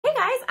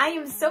I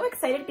am so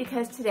excited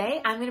because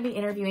today I'm going to be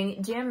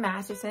interviewing Jim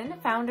Masterson,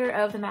 founder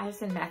of the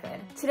Masterson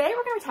Method. Today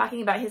we're going to be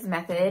talking about his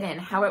method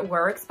and how it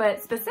works, but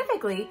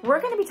specifically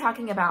we're going to be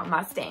talking about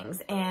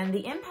mustangs and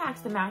the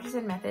impact the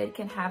Masterson Method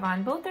can have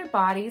on both their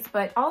bodies,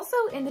 but also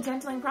in the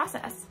gentling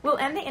process. We'll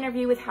end the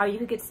interview with how you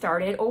could get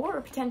started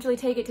or potentially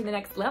take it to the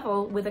next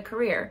level with a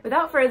career.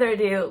 Without further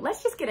ado,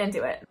 let's just get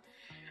into it.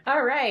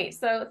 All right,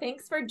 so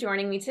thanks for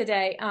joining me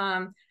today.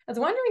 I was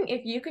wondering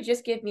if you could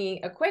just give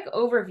me a quick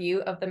overview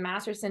of the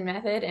Masterson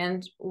Method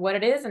and what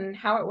it is and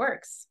how it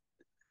works.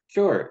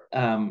 Sure.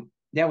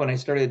 Yeah, when I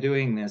started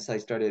doing this, I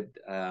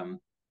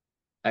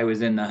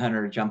was in the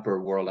hunter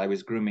jumper world. I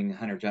was grooming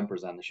hunter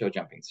jumpers on the show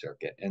jumping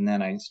circuit. And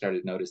then I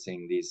started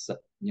noticing these,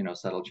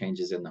 subtle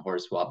changes in the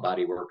horse while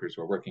body workers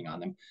were working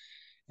on them.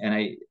 And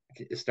I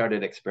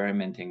started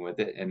experimenting with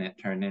it, and it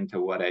turned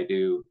into what I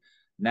do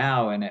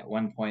now. And at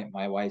one point,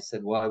 my wife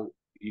said, well,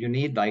 you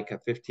need like a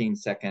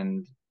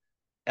 15-second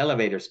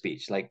elevator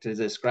speech, like to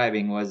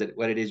describing what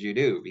it is you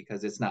do,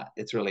 because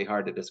it's really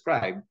hard to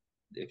describe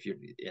if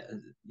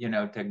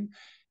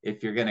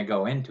if you're going to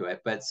go into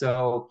it. But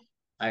so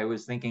I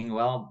was thinking,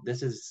 well,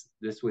 this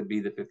would be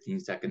the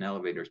 15-second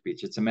elevator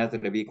speech. It's a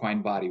method of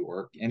equine body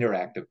work,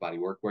 interactive body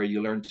work, where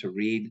you learn to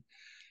read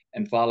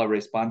and follow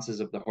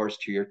responses of the horse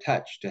to your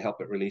touch to help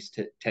it release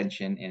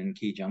tension in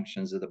key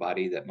junctions of the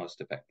body that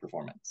most affect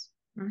performance.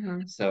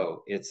 Mm-hmm.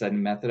 So it's a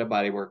method of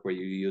body work where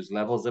you use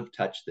levels of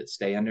touch that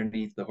stay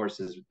underneath the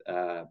horse's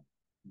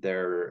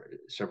their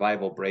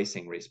survival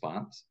bracing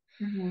response,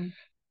 mm-hmm.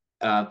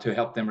 To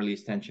help them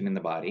release tension in the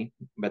body.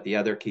 But the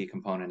other key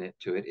component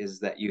to it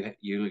is that you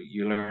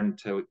learn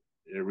to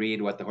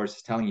read what the horse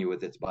is telling you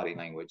with its body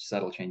language,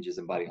 subtle changes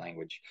in body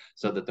language,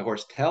 so that the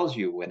horse tells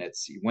you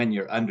when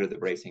you're under the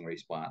bracing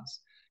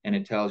response, and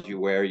it tells you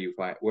where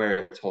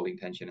it's holding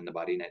tension in the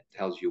body, and it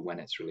tells you when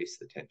it's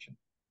released the tension.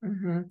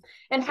 Mm-hmm.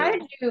 And how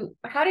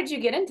did you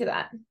get into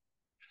that?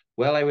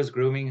 Well, I was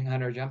grooming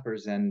hunter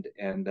jumpers, and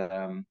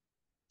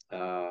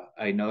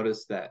I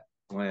noticed that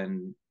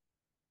when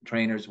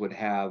trainers would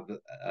have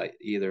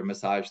either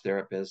massage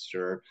therapists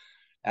or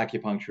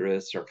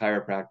acupuncturists or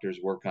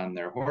chiropractors work on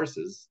their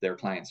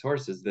clients'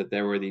 horses, that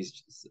there were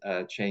these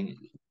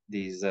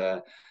changes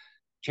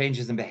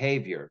in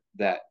behavior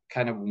that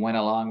kind of went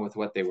along with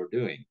what they were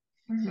doing.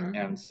 Mm-hmm.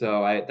 And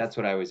so that's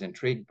what I was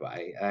intrigued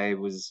by.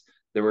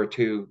 There were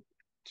two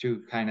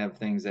kind of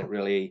things that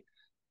really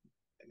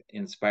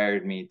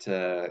inspired me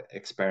to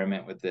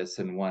experiment with this.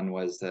 And one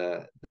was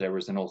there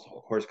was an old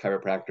horse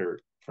chiropractor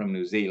from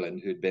New Zealand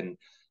who'd been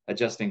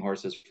adjusting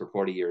horses for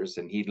 40 years.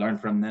 And he'd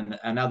learned from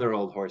another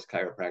old horse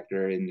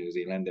chiropractor in New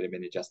Zealand that had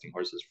been adjusting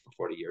horses for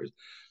 40 years.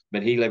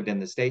 But he lived in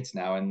the States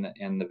now,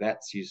 and the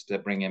vets used to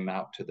bring him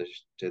out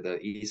to the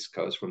East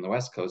Coast from the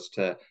West Coast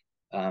to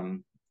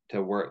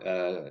work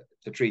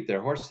to treat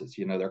their horses,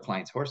 their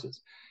clients'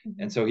 horses.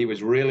 Mm-hmm. And so he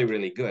was really,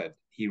 really good.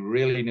 He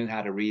really knew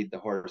how to read the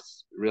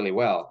horse really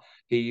well.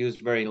 He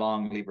used very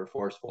long lever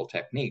forceful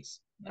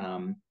techniques,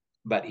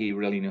 but he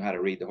really knew how to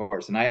read the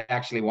horse. And I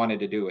actually wanted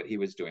to do what he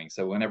was doing.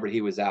 So whenever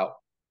he was out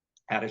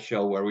at a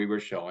show where we were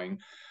showing,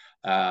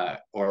 or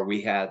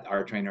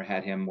our trainer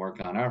had him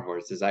work on our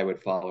horses, I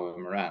would follow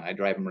him around. I'd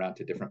drive him around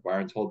to different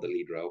barns, hold the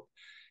lead rope,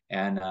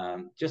 and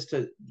just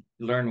to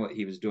learn what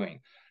he was doing.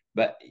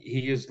 But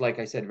he used, like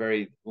I said,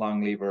 very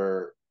long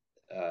lever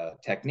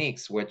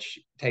techniques, which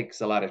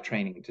takes a lot of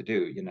training to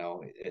do.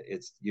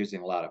 It's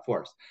using a lot of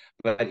force.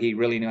 But he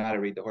really knew how to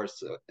read the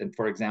horse. And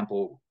for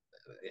example,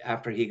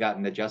 after he got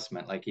an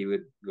adjustment, like he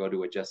would go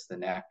to adjust the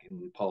neck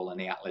and pull in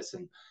the atlas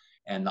and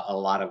a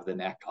lot of the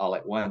neck all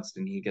at once,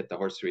 and he'd get the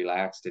horse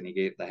relaxed and he'd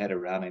get the head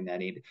around, and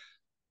then he'd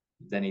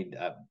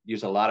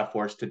use a lot of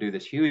force to do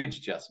this huge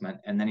adjustment,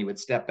 and then he would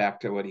step back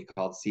to what he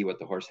called see what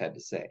the horse had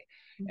to say.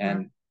 Mm-hmm.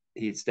 And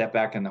he'd step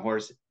back and the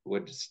horse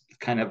would just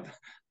kind of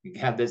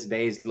have this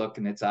dazed look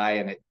in its eye,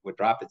 and it would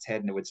drop its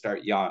head and it would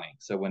start yawning.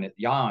 So when it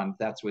yawned,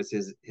 that was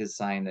his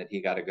sign that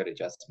he got a good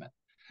adjustment.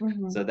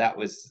 Mm-hmm. So that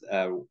was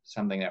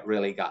something that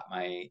really got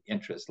my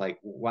interest. Like,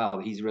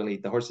 wow,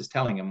 the horse is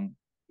telling him,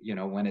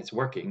 when it's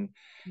working.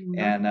 Mm-hmm.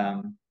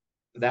 And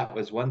that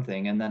was one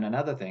thing. And then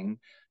another thing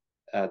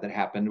that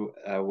happened,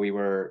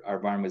 our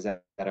barn was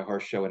at a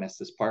horse show in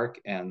Estes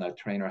Park, and the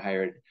trainer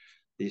hired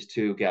these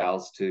two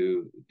gals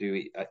to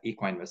do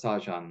equine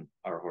massage on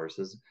our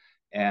horses.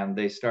 And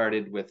they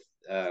started with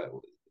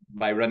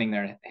by running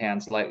their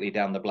hands lightly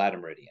down the bladder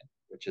meridian,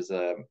 which is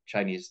a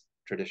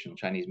traditional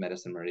Chinese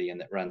medicine meridian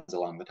that runs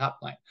along the top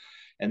line.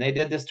 And they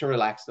did this to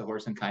relax the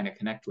horse and kind of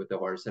connect with the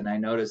horse. And I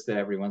noticed that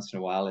every once in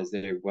a while, as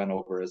they went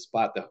over a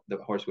spot, the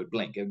horse would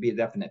blink. It would be a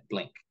definite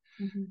blink.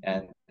 Mm-hmm.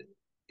 And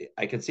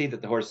I could see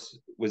that the horse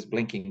was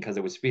blinking because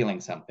it was feeling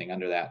something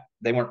under that.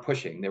 They weren't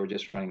pushing, they were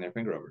just running their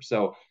finger over.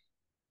 So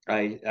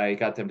I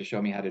got them to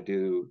show me how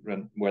to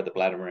run where the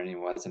bladder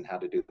meridian was and how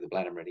to do the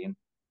bladder meridian.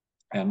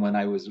 And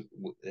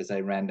as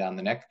I ran down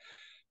the neck,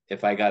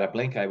 if I got a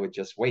blink, I would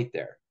just wait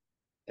there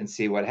and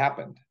see what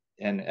happened.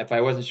 And if I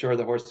wasn't sure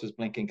the horse was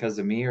blinking because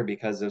of me or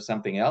because of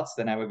something else,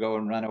 then I would go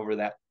and run over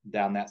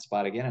down that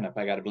spot again. And if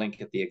I got a blink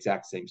at the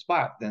exact same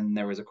spot, then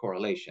there was a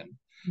correlation.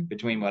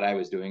 between what I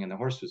was doing and the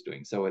horse was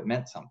doing. So it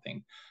meant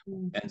something.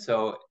 Mm-hmm. And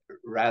so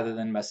rather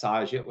than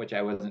massage it, which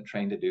I wasn't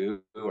trained to do,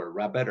 or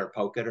rub it or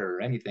poke it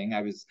or anything,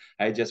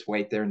 I just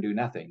wait there and do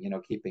nothing, you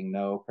know, keeping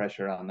no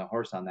pressure on the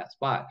horse on that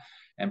spot.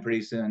 And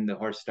pretty soon the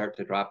horse start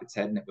to drop its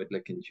head and it would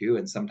lick and chew.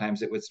 And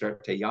sometimes it would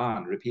start to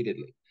yawn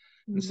repeatedly.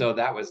 And so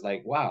that was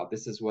like, wow,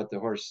 this is what the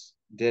horse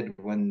did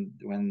when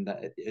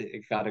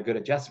it got a good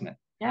adjustment.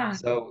 Yeah.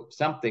 So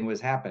something was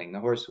happening. The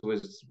horse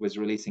was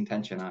releasing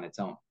tension on its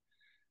own.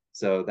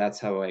 So that's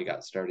how I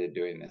got started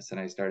doing this. And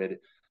I started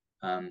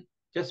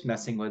just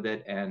messing with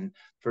it. And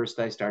first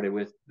I started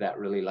with that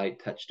really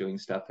light touch doing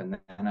stuff. And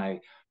then I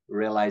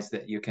realized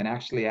that you can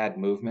actually add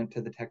movement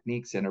to the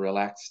techniques in a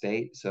relaxed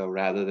state. So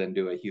rather than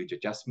do a huge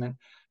adjustment,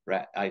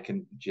 I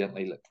can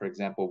gently, for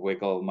example,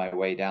 wiggle my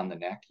way down the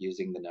neck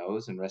using the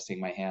nose and resting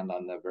my hand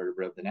on the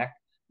vertebra of the neck.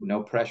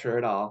 No pressure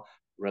at all,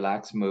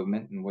 relaxed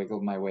movement, and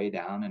wiggle my way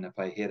down. And if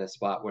I hit a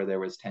spot where there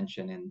was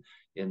tension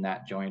in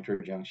that joint or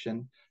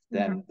junction,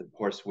 then the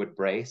horse would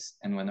brace.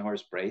 And when the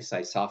horse brace,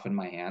 I soften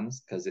my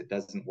hands, because it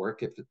doesn't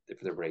work if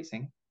they're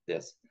bracing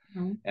this.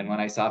 And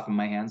when I soften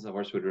my hands, the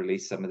horse would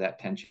release some of that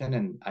tension.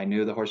 And I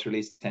knew the horse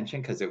released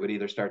tension because it would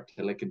either start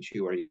to lick and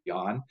chew or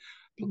yawn.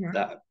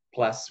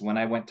 Plus, when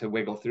I went to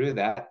wiggle through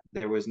that,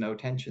 there was no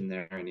tension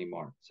there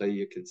anymore. So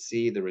you could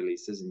see the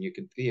releases and you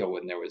could feel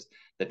when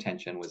the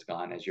tension was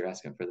gone as you're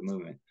asking for the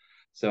movement.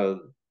 So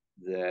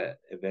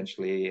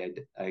eventually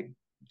I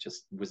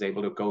just was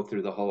able to go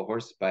through the whole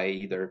horse by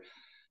either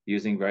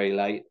using very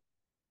light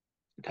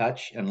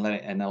touch and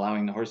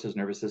allowing the horse's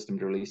nervous system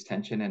to release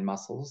tension and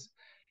muscles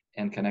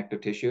and connective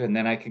tissue. And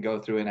then I could go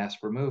through and ask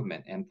for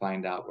movement and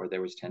find out where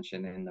there was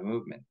tension in the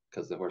movement,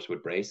 because the horse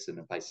would brace. And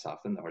if I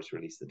soften, the horse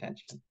released the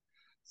tension.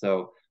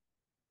 So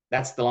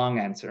that's the long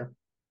answer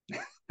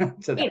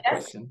to that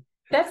question.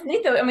 That's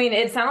neat though. I mean,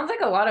 it sounds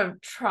like a lot of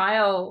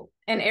trial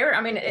and error.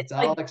 I mean, it's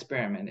all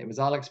experiment. It was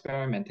all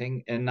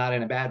experimenting, and not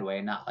in a bad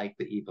way, not like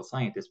the evil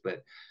scientist,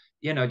 but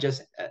you know,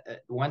 just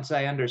once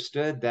I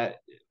understood that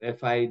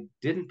if I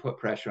didn't put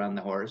pressure on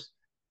the horse,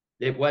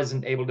 it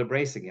wasn't able to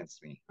brace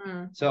against me.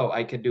 So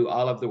I could do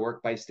all of the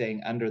work by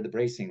staying under the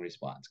bracing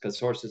response, because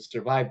horses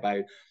survive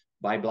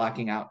by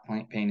blocking out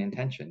pain and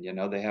tension. You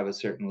know, they have a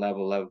certain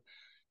level of,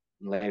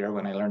 later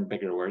when I learned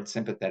bigger words,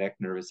 sympathetic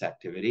nervous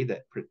activity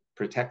that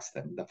protects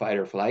them, the fight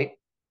or flight.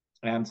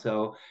 And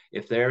so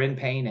if they're in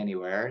pain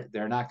anywhere,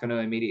 they're not going to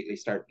immediately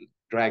start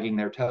dragging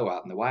their toe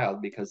out in the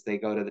wild, because they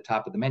go to the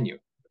top of the menu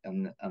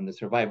on the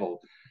survival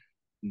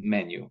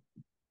menu.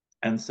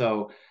 And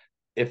so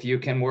if you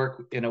can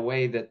work in a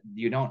way that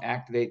you don't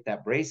activate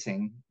that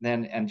bracing,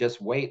 then and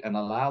just wait and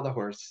allow the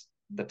horse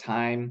the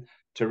time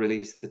to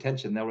release the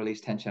tension, they'll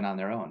release tension on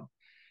their own.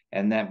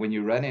 And then when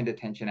you run into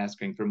tension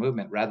asking for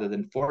movement, rather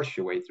than force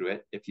your way through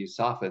it, if you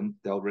soften,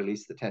 they'll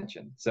release the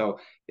tension. So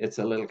it's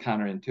a little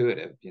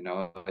counterintuitive. You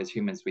know, as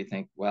humans, we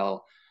think,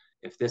 well,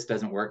 if this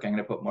doesn't work, I'm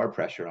going to put more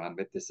pressure on,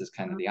 but this is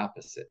kind of the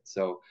opposite.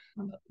 So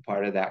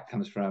part of that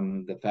comes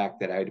from the fact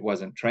that I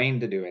wasn't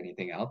trained to do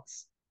anything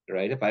else,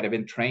 right? If I'd have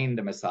been trained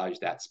to massage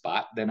that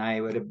spot, then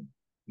I would have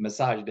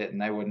massaged it,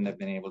 and I wouldn't have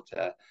been able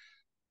to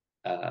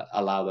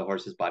allow the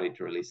horse's body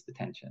to release the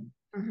tension.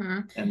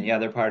 And the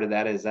other part of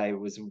that is I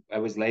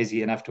was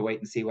lazy enough to wait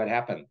and see what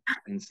happened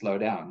and slow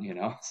down, you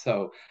know.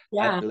 So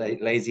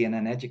lazy and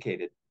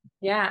uneducated.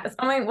 Yeah.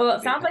 I mean, well,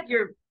 it sounds like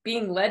you're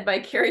being led by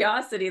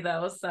curiosity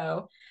though.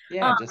 So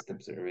just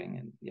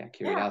observing and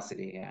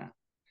curiosity. Yeah.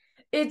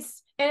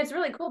 It's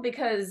really cool,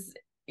 because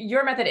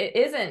your method,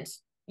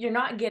 you're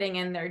not getting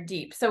in there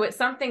deep. So it's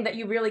something that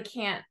you really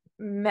can't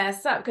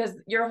mess up, because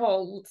your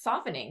whole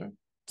softening.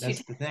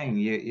 That's the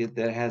thing.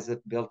 That has a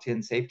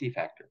built-in safety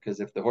factor, because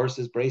if the horse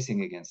is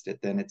bracing against it,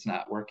 then it's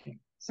not working.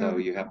 So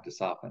you have to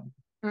soften.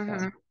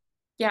 So.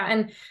 Yeah,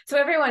 and so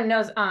everyone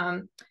knows.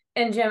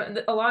 And Jim,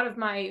 a lot of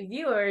my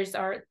viewers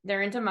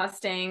they're into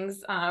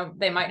Mustangs.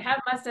 They might have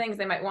Mustangs,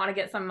 they might want to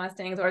get some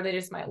Mustangs, or they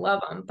just might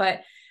love them.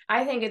 But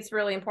I think it's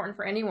really important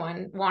for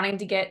anyone wanting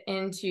to get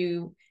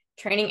into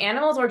training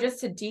animals, or just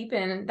to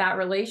deepen that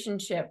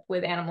relationship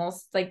with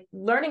animals. Like,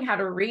 learning how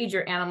to read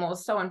your animal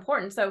is so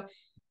important. So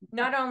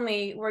not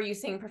only were you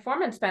seeing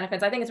performance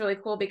benefits, I think it's really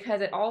cool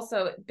because it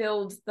also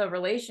builds the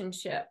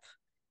relationship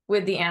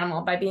with the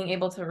animal by being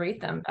able to read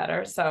them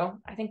better. So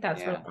I think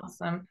that's really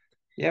awesome.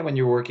 Yeah, when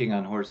you're working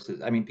on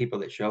horses, I mean, people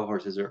that show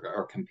horses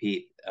or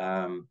compete,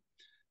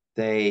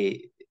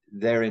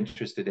 they're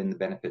interested in the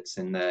benefits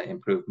and the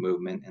improved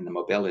movement and the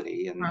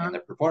mobility and the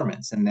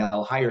performance, and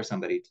they'll hire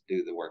somebody to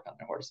do the work on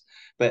the horse.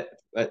 But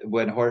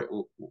when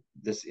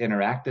this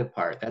interactive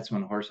part, that's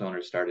when horse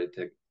owners started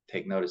to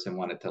take notice and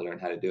wanted to learn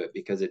how to do it,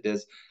 because it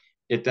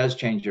does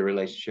change your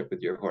relationship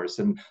with your horse.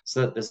 And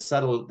so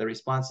the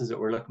responses that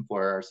we're looking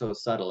for are so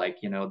subtle, like,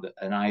 you know,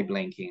 an eye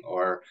blinking,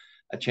 or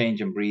a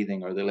change in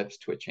breathing, or the lips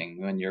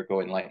twitching when you're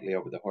going lightly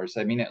over the horse.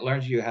 I mean, it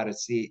learns you how to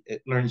see,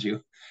 it learns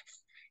you,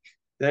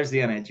 there's the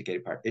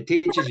uneducated part. It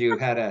teaches you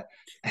how to,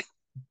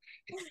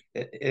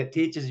 it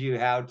teaches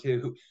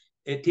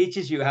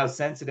you how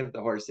sensitive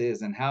the horse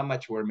is, and how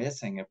much we're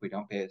missing if we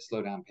don't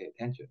slow down, pay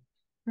attention.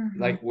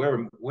 Like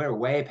we're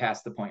way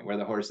past the point where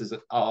the horse is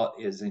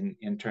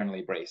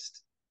internally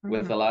braced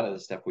with a lot of the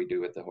stuff we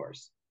do with the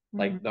horse.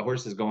 Like the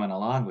horse is going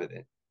along with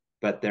it,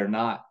 but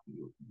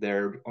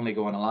they're only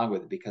going along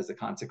with it because the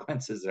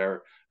consequences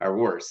are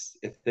worse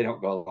if they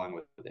don't go along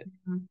with it.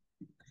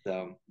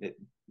 So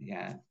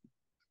yeah.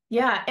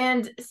 Yeah.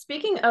 And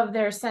speaking of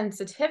their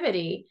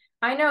sensitivity,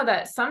 I know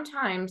that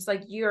sometimes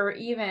like you're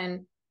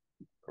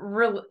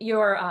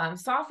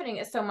softening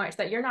it so much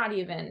that you're not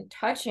even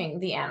touching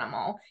the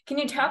animal. Can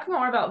you talk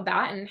more about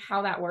that and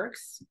how that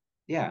works?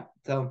 Yeah.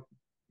 So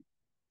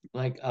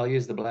like I'll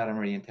use the bladder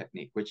meridian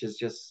technique, which is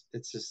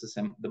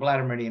the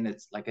bladder meridian.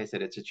 It's like I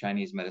said, it's a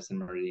Chinese medicine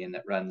meridian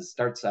that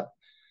starts up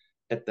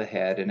at the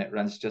head and it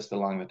runs just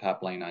along the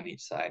top line on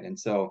each side. And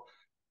so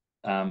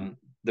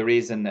the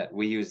reason that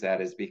we use that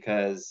is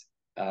because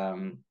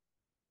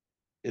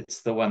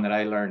it's the one that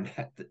I learned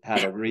how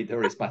to read the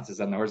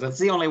responses on the horse. That's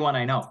the only one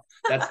I know.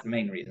 That's the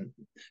main reason,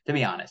 to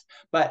be honest.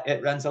 But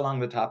it runs along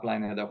the top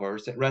line of the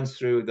horse. It runs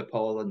through the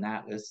pole and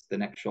atlas, the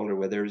neck, shoulder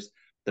withers,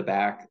 the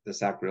back, the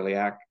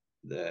sacroiliac.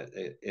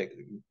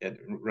 It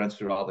runs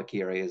through all the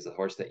key areas of the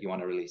horse that you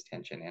want to release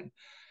tension in.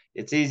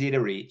 It's easy to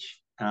reach.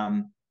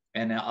 And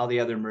all the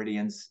other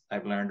meridians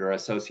I've learned are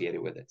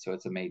associated with it. So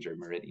it's a major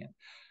meridian.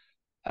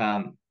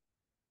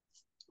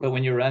 But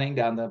when you're running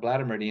down the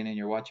bladder meridian and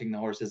you're watching the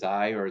horse's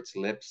eye or its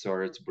lips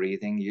or its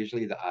breathing,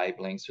 usually the eye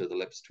blinks or the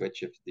lips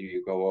twitch if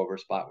you go over a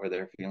spot where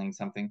they're feeling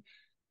something,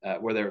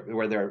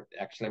 where they're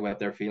actually what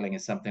they're feeling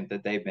is something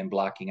that they've been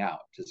blocking out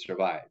to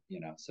survive.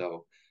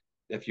 So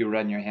if you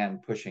run your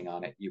hand pushing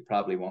on it, you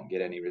probably won't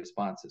get any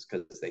responses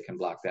because they can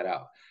block that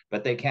out.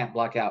 But they can't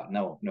block out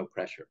no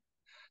pressure.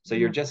 So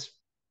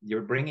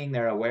you're bringing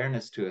their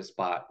awareness to a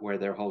spot where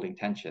they're holding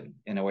tension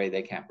in a way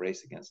they can't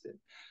brace against it.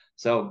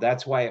 So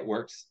that's why it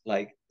works.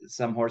 Like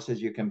some horses,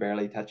 you can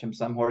barely touch them.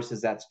 Some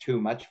horses, that's too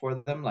much for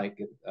them. Like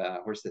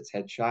a horse that's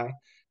head shy,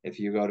 if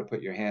you go to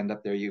put your hand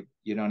up there, you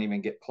don't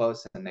even get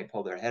close and they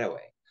pull their head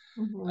away.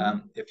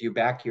 If you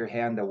back your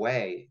hand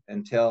away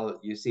until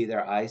you see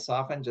their eye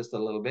soften just a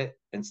little bit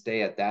and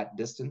stay at that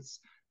distance,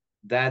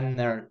 then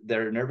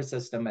their nervous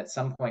system at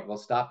some point will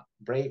stop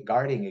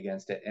guarding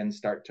against it and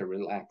start to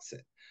relax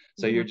it.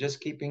 So you're just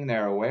keeping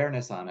their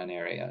awareness on an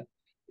area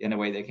in a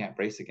way they can't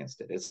brace against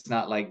it. It's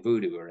not like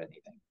voodoo or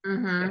anything.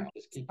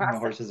 Just keeping the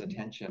horse's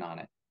attention on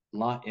it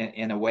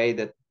in a way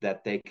that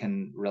they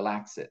can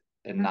relax it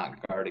and not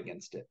guard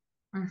against it.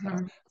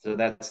 So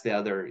that's the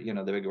other,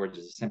 the big word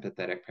is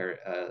sympathetic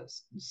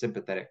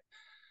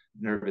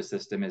nervous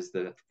system is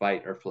the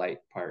fight or flight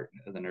part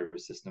of the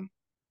nervous system.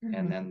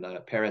 And then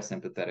the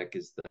parasympathetic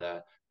is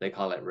they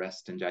call it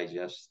rest and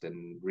digest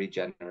and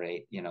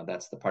regenerate.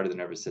 That's the part of the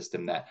nervous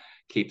system that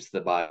keeps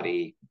the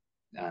body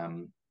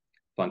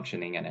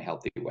functioning in a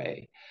healthy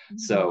way.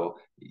 So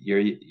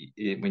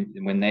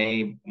when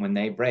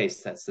they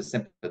brace, that's the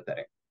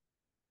sympathetic.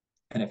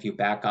 And if you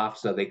back off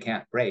so they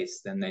can't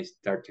brace, then they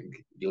start to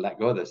let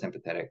go of the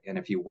sympathetic. And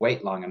if you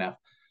wait long enough,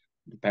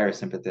 the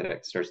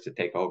parasympathetic starts to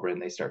take over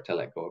and they start to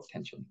let go of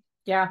tension.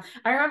 Yeah.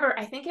 I remember,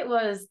 I think it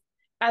was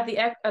at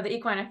the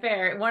equine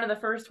affair, I think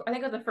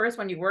it was the first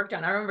one you worked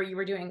on. I remember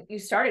you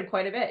started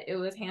quite a bit. It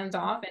was hands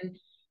off and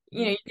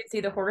you could see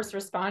the horse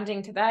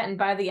responding to that. And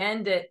by the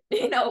end it,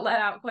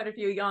 let out quite a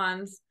few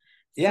yawns.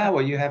 Yeah,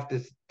 well, you have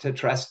to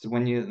trust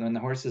when the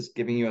horse is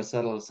giving you a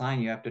subtle sign,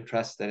 you have to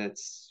trust that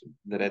it's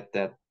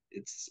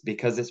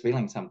because it's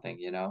feeling something,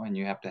 and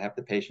you have to have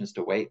the patience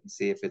to wait and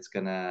see if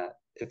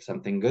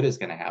something good is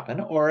gonna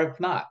happen or if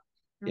not.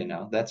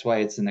 That's why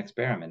it's an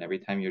experiment. Every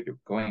time you're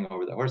going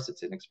over the horse,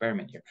 it's an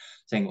experiment. You're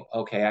saying,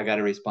 okay, I got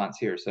a response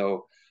here.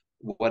 So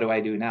what do I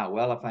do now?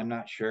 Well, if I'm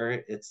not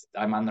sure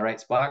I'm on the right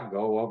spot,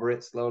 go over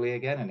it slowly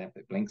again. And if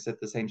it blinks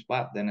at the same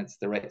spot, then it's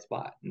the right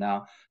spot.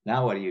 Now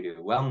what do?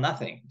 Well,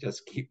 nothing.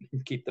 Just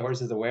keep the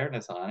horse's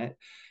awareness on it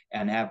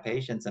and have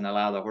patience and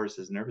allow the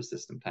horse's nervous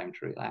system time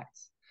to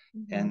relax.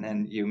 And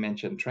then you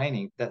mentioned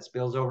training. That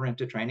spills over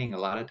into training. A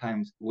lot of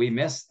times we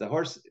miss the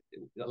horse.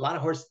 A lot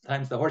of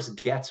times the horse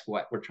gets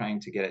what we're trying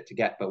to get it to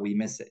get, but we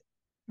miss it.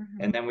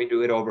 And then we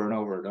do it over and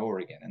over and over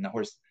again. And the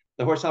horse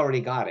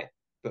already got it,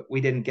 but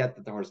we didn't get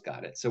that the horse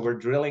got it. So we're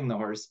drilling the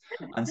horse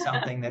on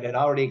something that it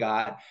already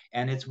got.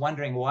 And it's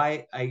wondering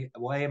why I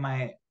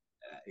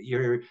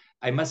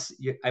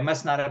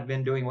must not have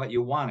been doing what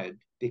you wanted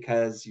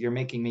because you're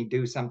making me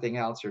do something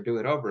else or do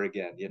it over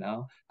again,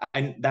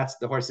 And that's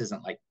the horse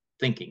isn't like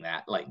thinking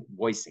that, like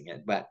voicing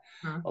it, but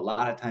a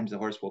lot of times the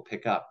horse will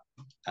pick up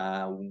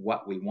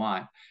what we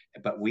want,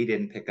 but we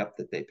didn't pick up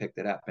that they picked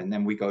it up, and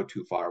then we go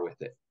too far with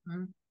it.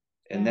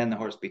 And then the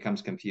horse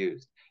becomes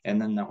confused,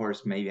 and then the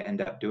horse may end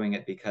up doing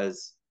it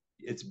because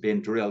it's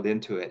been drilled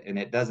into it and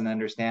it doesn't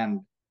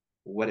understand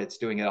what it's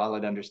doing. All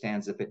it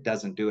understands, if it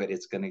doesn't do it,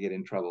 it's going to get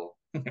in trouble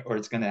or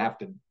it's going to have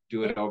to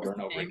do it over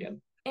and over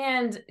again.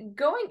 And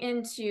going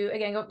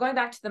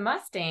back to the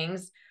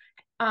mustangs,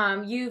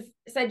 you've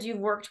said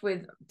you've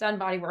done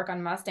body work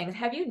on mustangs.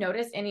 Have you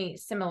noticed any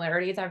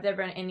similarities? Have there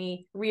been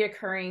any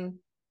reoccurring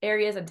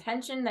areas of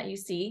tension that you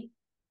see?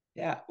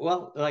 Yeah,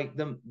 well, like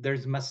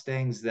there's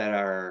mustangs that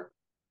are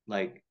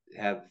like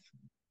have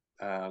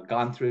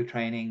gone through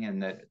training,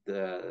 and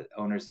the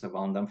owners have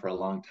owned them for a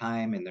long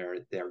time, and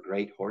they're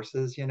great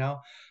horses, you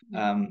know.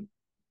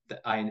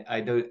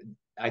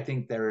 I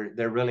think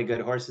they're really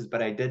good horses,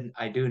 but I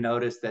do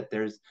notice that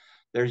there's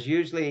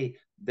usually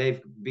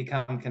they've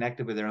become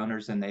connected with their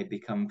owners, and they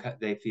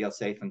feel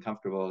safe and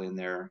comfortable in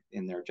their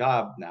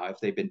job now, if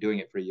they've been doing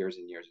it for years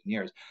and years and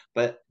years.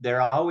 But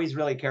they're always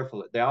really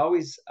careful. They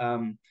always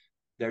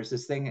there's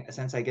this thing, a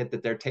sense I get,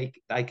 that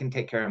I can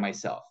take care of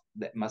myself.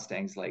 That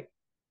Mustangs, like,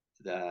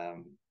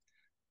 there's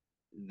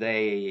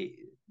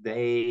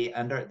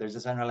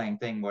this underlying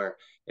thing where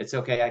it's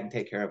okay, I can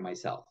take care of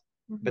myself.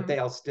 But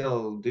they'll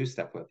still do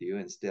stuff with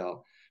you,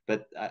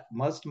 but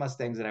most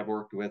Mustangs that I've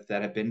worked with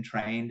that have been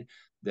trained,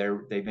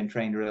 they've been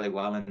trained really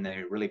well, and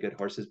they're really good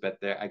horses. But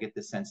I get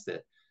the sense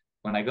that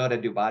when I go to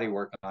do body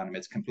work on them,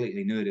 it's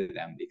completely new to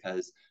them,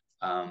 because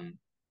I'm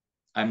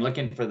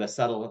looking for the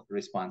subtle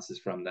responses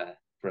from the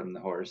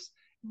horse,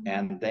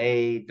 and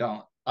they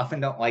often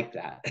don't like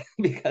that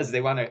because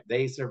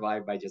they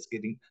survive by just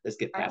let's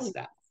get past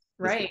that.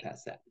 Let's get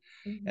past that.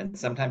 And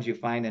sometimes you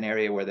find an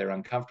area where they're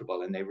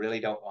uncomfortable and they really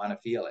don't want to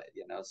feel it,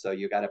 you know, so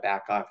you got to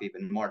back off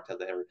even more till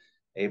they're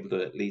able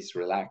to at least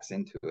relax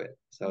into it.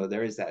 So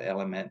there is that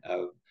element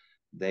of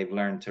they've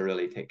learned to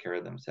really take care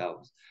of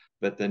themselves.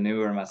 But the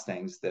newer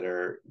Mustangs that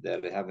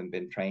haven't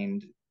been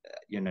trained,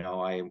 you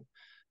know,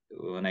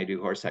 when I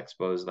do horse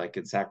expos, like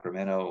in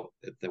Sacramento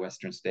at the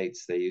Western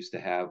States, they used to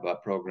have a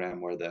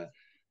program where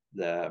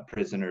the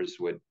prisoners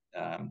would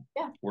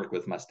work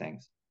with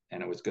Mustangs,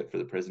 and it was good for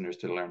the prisoners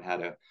to learn how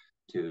to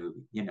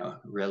you know,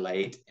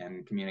 relate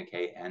and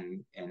communicate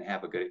and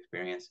have a good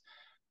experience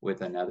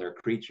with another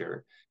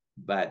creature.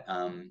 But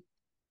and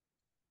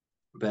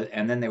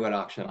then they would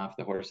auction off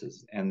the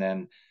horses, and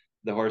then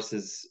the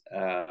horses,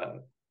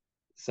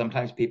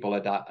 sometimes people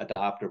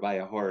adopt or buy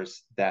a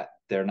horse that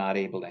they're not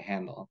able to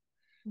handle.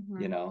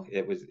 You know,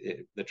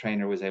 the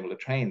trainer was able to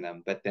train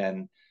them, but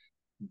then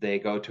they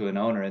go to an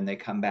owner and they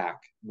come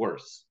back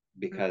worse,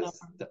 because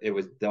it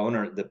was the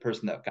owner, the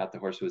person that got the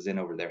horse, was in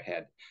over their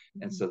head.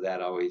 And so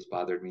that always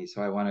bothered me.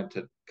 So I wanted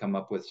to come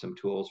up with some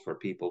tools for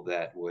people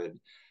that would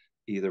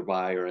either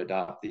buy or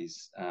adopt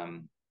these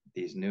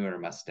newer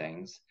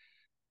Mustangs,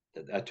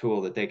 a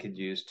tool that they could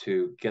use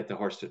to get the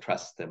horse to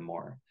trust them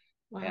more.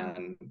 Wow.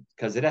 And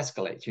because it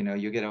escalates, you know,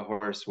 you get a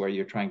horse where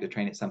you're trying to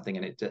train it something,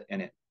 and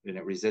it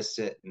resists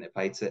it, and it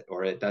fights it,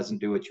 or it doesn't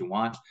do what you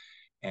want.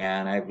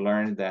 And I've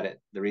learned that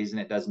the reason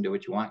it doesn't do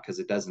what you want, because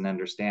it doesn't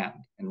understand,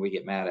 and we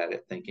get mad at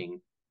it thinking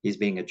he's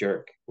being a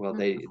jerk. Well,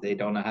 they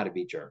don't know how to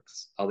be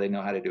jerks. All they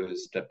know how to do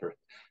is to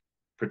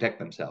protect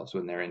themselves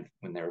when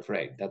they're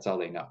afraid. That's all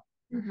they know.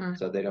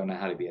 So they don't know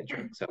how to be a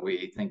jerk. So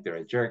we think they're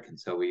a jerk, and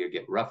so we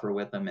get rougher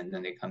with them, and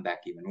then they come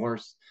back even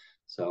worse.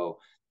 So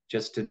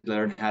just to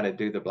learn how to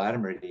do the bladder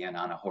meridian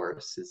on a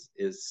horse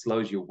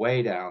slows you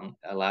way down,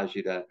 allows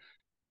you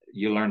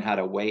learn how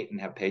to wait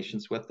and have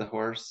patience with the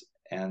horse,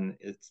 and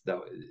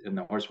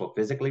the horse will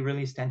physically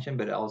release tension,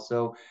 but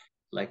also,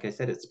 like I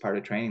said, it's part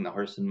of training. The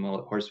horse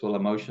will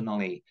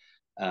emotionally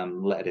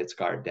let its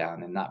guard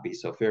down and not be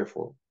so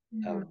fearful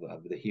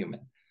of the human.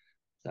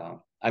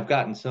 So I've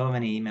gotten so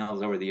many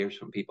emails over the years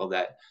from people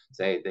that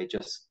say they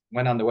just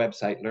went on the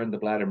website, learned the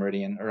bladder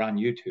meridian, or on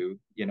YouTube.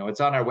 You know, it's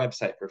on our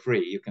website for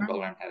free. You can go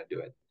learn how to do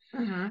it.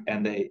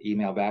 And they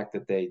email back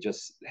that they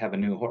just have a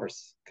new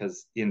horse,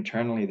 because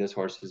internally this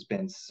horse has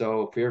been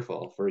so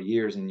fearful for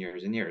years and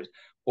years and years,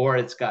 or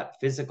it's got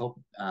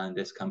physical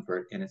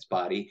discomfort in its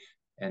body,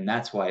 and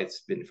that's why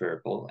it's been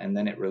fearful, and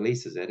then it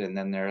releases it, and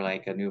then they're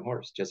like a new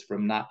horse just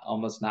from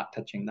almost not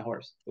touching the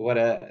horse.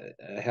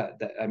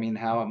 I mean,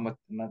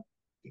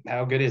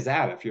 how good is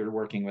that if you're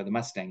working with a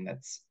Mustang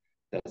that's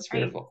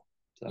fearful?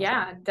 So.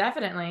 Yeah,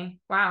 definitely.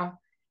 Wow.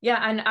 Yeah,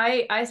 and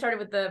I started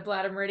with the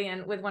bladder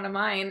meridian with one of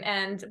mine,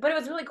 but it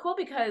was really cool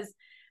because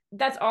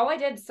that's all I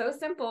did, so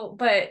simple,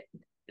 but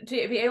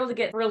to be able to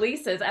get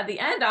releases at the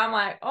end, I'm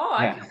like, oh,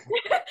 yeah.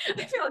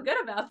 I feel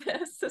good about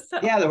this. So.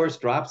 Yeah, the horse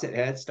drops its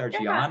head, starts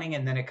yawning,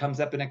 and then it comes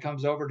up and it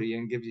comes over to you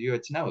and gives you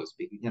its nose,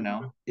 you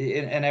know.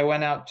 And I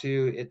went out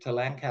to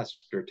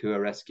Lancaster to a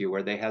rescue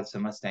where they had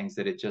some Mustangs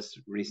that had just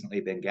recently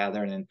been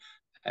gathered, and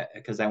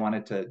because I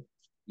wanted to,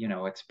 you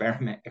know,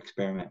 experiment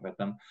with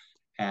them.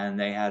 And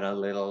they had a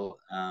little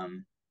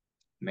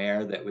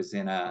mare that was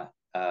in a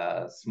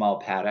small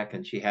paddock,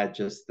 and she had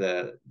just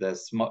the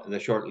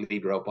short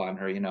lead rope on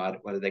her. You know,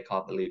 what do they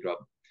call it, the lead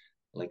rope?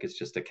 Like it's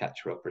just a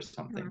catch rope or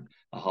something,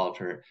 a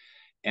halter.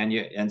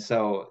 And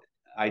so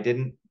I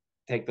didn't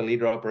take the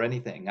lead rope or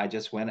anything. I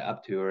just went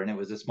up to her, and it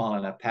was a small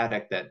enough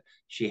paddock that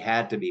she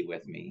had to be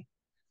with me.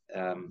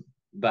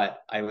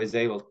 But I was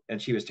able, and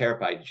she was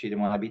terrified. She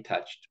didn't want to be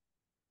touched.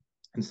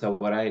 And so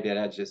what I did,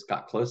 I just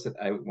got close.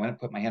 I went and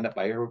put my hand up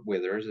by her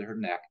withers, her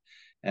neck.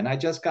 And I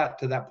just got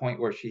to that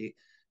point where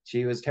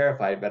she was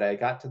terrified, but I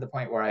got to the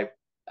point where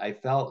I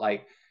felt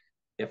like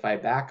if I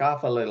back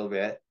off a little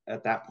bit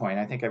at that point,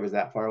 I think I was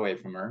that far away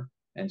from her,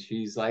 and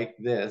she's like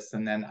this.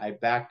 And then I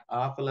backed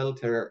off a little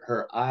to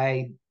her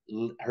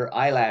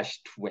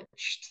eyelash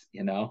twitched,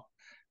 you know,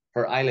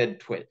 her eyelid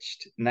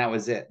twitched, and that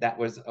was it. That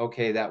was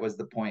okay. That was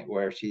the point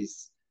where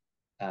she's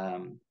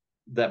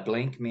the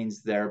blink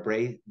means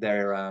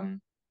the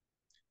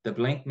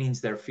blink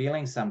means they're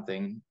feeling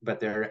something, but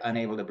they're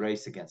unable to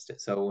brace against it.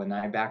 So when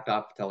I backed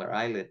off till her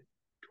eyelid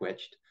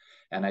twitched,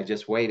 and I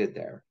just waited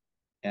there,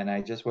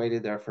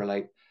 for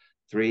like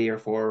 3 or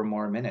 4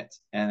 more minutes.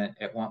 And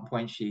at one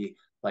point she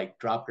like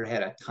dropped her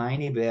head a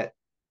tiny bit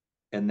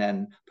and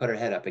then put her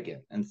head up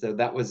again. And so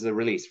that was the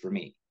release for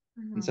me.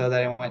 Mm-hmm. And so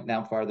then I went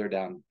down farther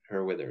down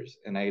her withers,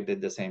 and I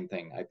did the same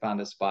thing. I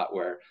found a spot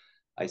where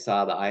I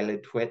saw the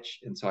eyelid twitch,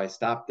 and so I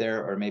stopped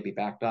there, or maybe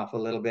backed off a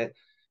little bit.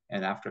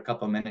 And after a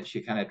couple of minutes,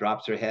 she kind of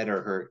drops her head,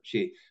 or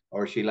she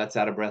lets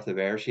out a breath of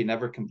air. She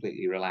never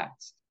completely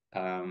relaxed.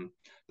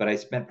 But I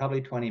spent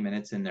probably 20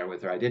 minutes in there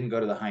with her. I didn't go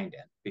to the hind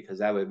end because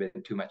that would have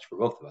been too much for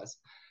both of us.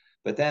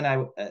 But then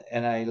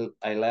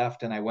I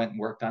left, and I went and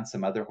worked on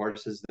some other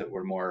horses that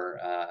were more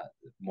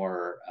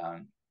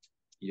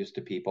used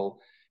to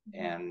people.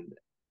 And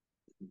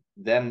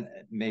then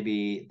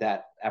maybe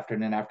that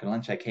afternoon after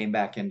lunch, I came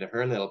back into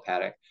her little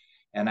paddock,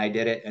 and I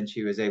did it, and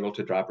she was able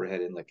to drop her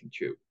head and lick and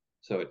chew.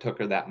 So it took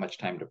her that much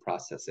time to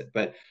process it.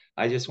 But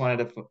I just wanted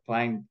to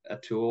find a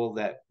tool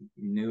that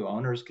new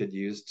owners could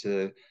use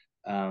to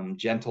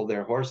gentle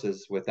their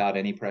horses without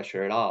any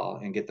pressure at all,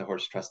 and get the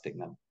horse trusting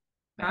them.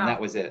 Wow. And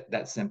that was it.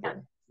 That's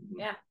simple.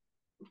 Yeah.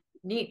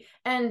 Neat.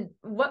 And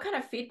what kind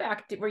of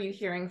feedback were you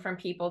hearing from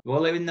people?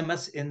 Well, in the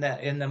Mustang,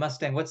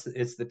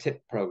 it's the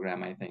TIP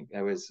program, I think.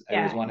 I was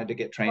wanted to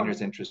get trainers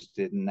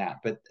interested in that,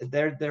 but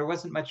there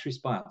wasn't much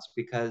response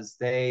because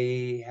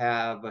they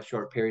have a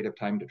short period of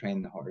time to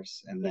train the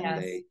horse, and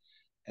then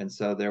and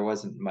so there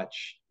wasn't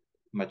much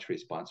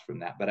response from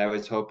that. But I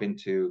was hoping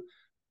to,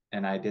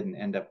 and I didn't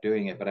end up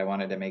doing it, but I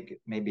wanted to make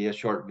maybe a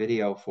short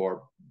video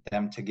for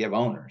them to give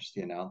owners,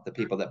 the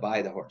people that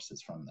buy the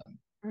horses from them.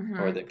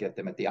 Mm-hmm. Or that get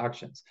them at the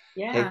auctions.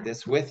 Take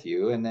this with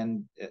you, and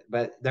then.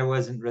 But there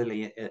wasn't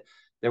really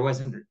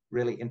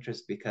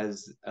interest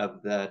because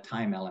of the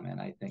time element,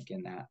 I think,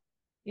 in that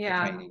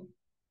training.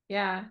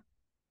 Yeah.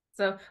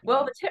 So,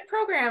 well, the TIP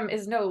program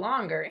is no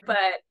longer,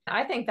 but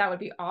I think that would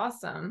be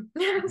awesome.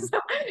 So,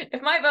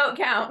 if my vote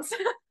counts.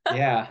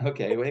 Yeah.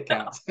 Okay. Well, it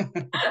counts.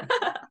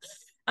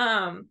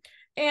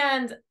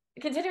 And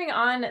continuing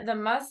on the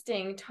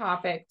Mustang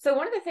topic, so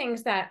one of the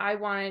things that I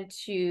wanted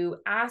to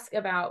ask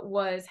about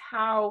was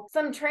how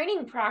some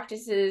training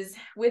practices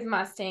with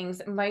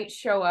Mustangs might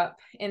show up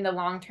in the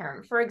long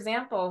term. For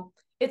example,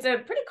 it's a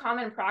pretty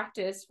common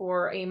practice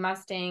for a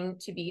Mustang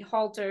to be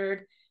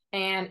haltered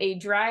and a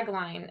drag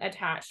line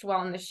attached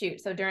while in the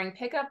chute. So during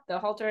pickup, they'll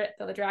halter it,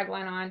 throw the drag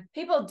line on.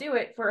 People do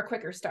it for a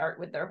quicker start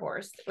with their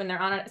horse when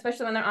they're on it,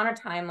 especially when they're on a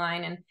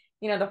timeline, and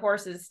the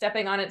horse is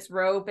stepping on its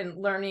rope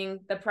and learning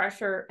the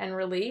pressure and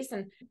release.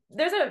 And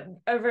there's a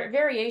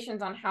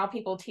variations on how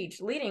people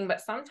teach leading,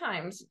 but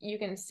sometimes you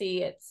can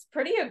see it's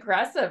pretty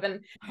aggressive,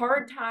 and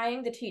hard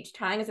tying to teach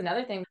tying is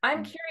another thing.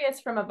 I'm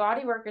curious, from a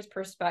body worker's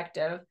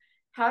perspective,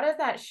 how does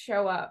that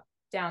show up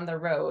down the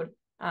road?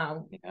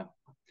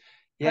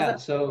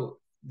 So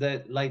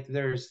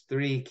there's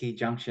 3 key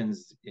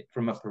junctions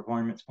from a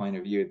performance point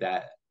of view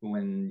that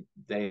when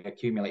they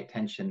accumulate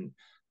tension,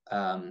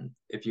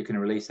 if you can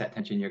release that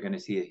tension, you're going to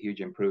see a huge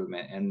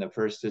improvement. And the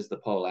first is the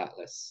pole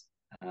atlas.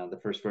 The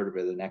first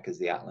vertebra of the neck is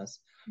the atlas,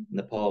 and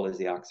the pole is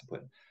the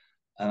occiput.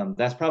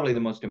 That's probably the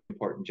most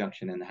important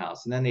junction in the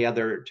house. And then the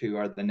other 2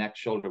 are the neck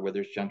shoulder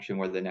withers junction,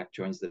 where the neck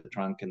joins the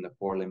trunk and the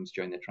forelimbs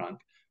join the trunk.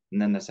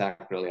 And then the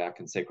sacroiliac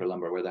and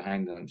sacrolumbar, where the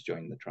hind limbs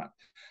join the trunk.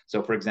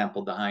 So, for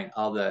example,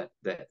 all the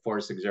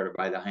force exerted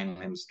by the hind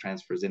limbs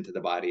transfers into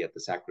the body at the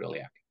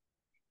sacroiliac.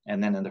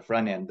 And then in the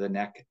front end, the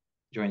neck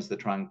joins the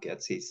trunk at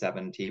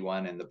C7,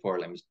 T1, and the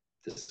forelimbs,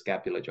 the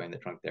scapula, join the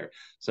trunk there.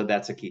 So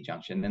that's a key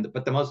junction.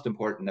 But the most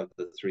important of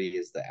the 3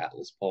 is the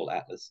pole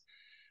atlas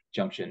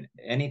junction.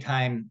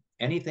 Anytime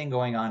anything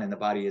going on in the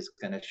body is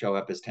going to show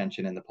up as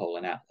tension in the pole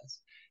and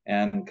atlas.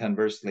 And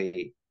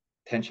conversely,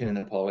 tension in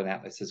the pole and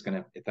atlas is going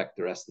to affect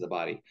the rest of the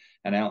body.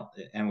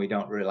 And we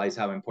don't realize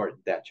how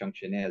important that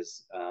junction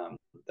is,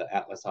 the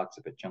atlas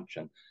occiput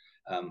junction.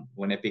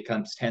 When it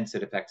becomes tense,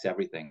 it affects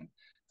everything.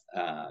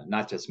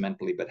 Not just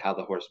mentally, but how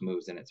the horse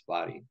moves in its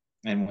body.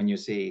 And when you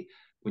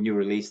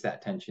release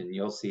that tension,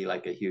 you'll see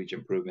like a huge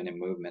improvement in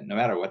movement, no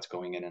matter what's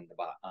going on in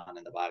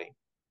the body.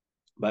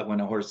 But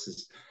when a horse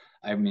is,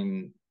 I've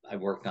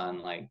worked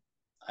on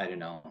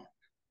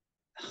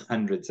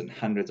hundreds and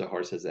hundreds of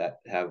horses that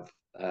have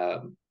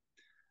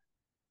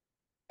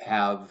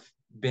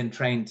been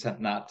trained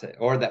not to,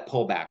 or that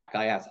pull back.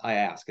 I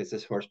ask, is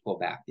this horse pull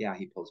back? Yeah,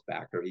 he pulls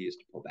back, or he used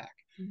to pull back.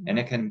 Mm-hmm. And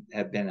it can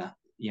have been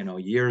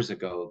years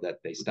ago that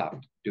they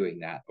stopped doing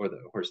that, or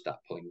the horse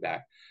stopped pulling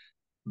back,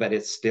 but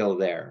it's still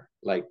there.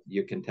 Like,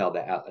 you can tell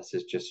the atlas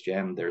is just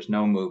jammed. There's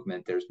no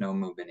movement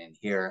in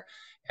here.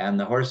 And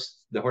the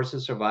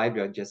horses survived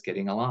by just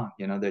getting along,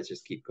 they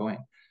just keep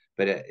going.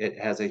 But it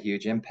has a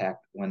huge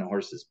impact when a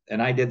horse is,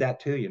 and I did that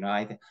too.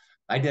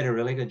 I did a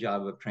really good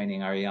job of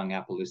training our young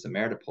Appaloosa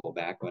mare to pull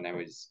back when I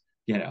was,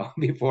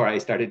 before I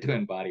started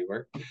doing body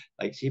work.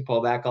 Like, she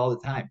pulled back all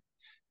the time.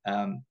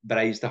 But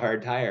I used a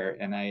hard tire,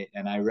 and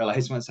I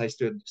realized once I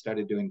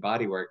started doing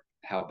body work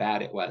how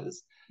bad it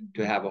was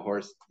to have a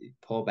horse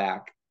pull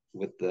back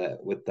with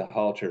the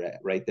halter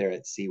right there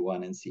at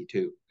C1 and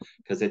C2,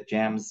 because it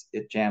jams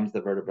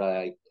the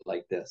vertebrae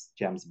like this,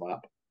 jams them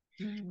up.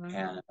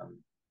 And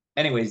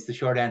anyways, the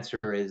short answer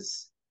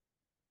is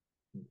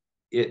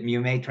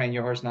you may train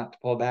your horse not to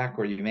pull back,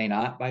 or you may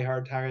not by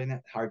hard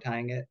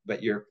tying it,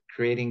 but you're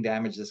creating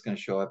damage that's going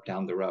to show up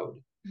down the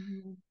road.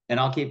 And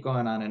I'll keep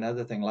going on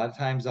another thing. A lot of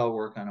times I'll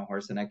work on a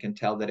horse and I can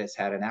tell that it's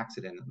had an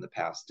accident in the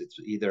past. It's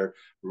either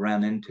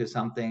run into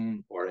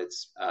something, or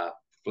it's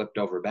flipped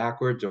over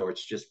backwards, or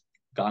it's just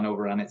gone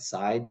over on its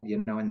side,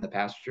 in the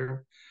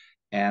pasture.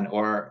 And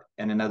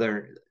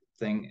another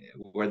thing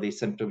where these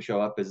symptoms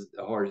show up is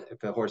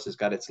if a horse has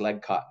got its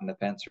leg caught in the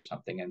fence or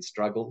something and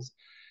struggles.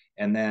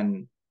 And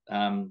then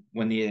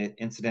when the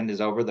incident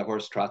is over, the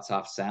horse trots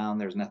off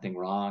sound. There's nothing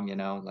wrong.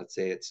 Let's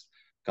say it's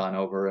gone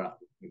over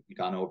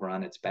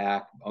on its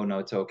back. Oh no,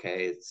 it's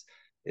okay.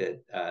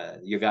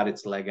 You got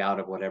its leg out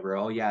of whatever.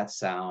 Oh yeah, it's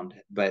sound,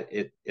 but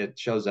it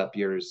shows up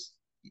years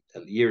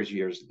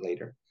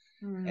later.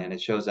 And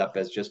it shows up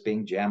as just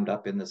being jammed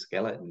up in the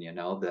skeleton.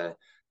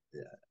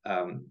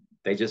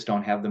 They just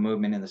don't have the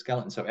movement in the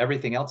skeleton, so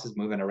everything else is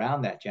moving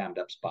around that jammed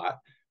up spot,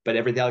 but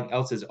everything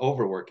else is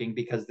overworking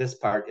because this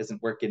part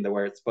isn't working the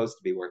way it's supposed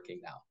to be working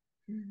now.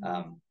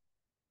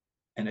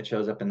 And it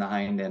shows up in the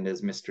hind end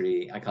as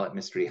mystery. I call it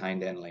mystery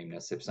hind end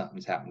lameness. If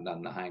something's happened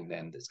on the hind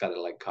end, it's got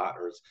a leg caught,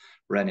 or it's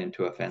run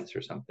into a fence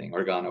or something,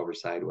 or gone over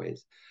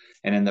sideways.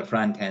 And in the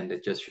front end,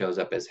 it just shows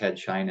up as head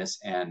shyness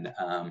and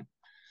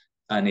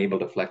unable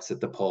to flex at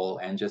the pole,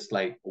 and just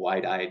like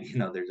wide-eyed,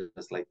 they're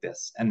just like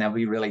this. And they'll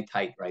be really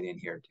tight right in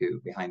here too,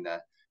 behind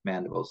the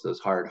mandibles, those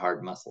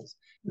hard muscles.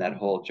 That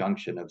whole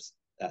junction of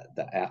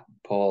the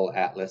pole,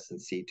 atlas, and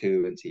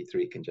C2 and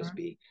C3 can just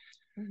be.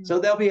 So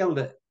they'll be able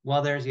to,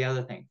 well, there's the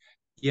other thing.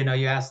 You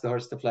ask the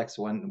horse to flex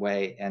one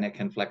way and it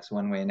can flex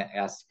one way, and it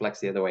asks to flex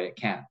the other way, it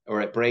can't.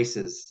 Or it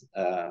braces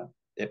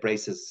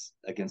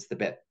against the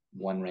bit,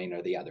 one rein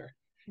or the other.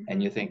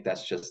 And you think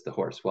that's just the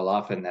horse. Well,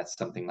 often that's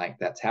something like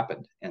that's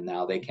happened, and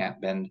now they can't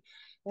bend,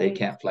 they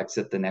can't flex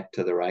at the neck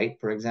to the right,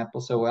 for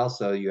example, so well.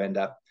 So you end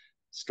up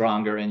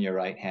stronger in your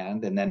right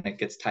hand, and then it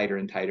gets tighter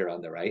and tighter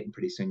on the right, and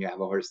pretty soon you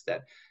have a horse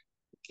that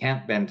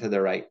can't bend to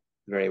the right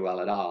very well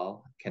at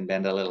all, can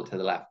bend a little to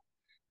the left.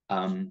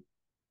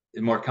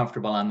 More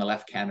comfortable on the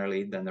left canter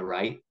lead than the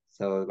right.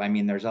 So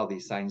there's all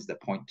these signs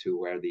that point to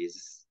where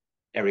these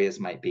areas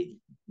might be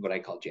what I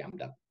call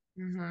jammed up.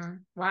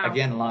 Wow.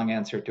 Again, long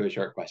answer to a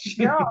short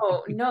question.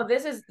 No,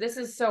 this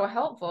is so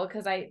helpful,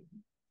 because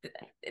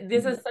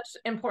this is such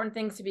important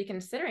things to be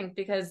considering,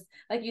 because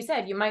like you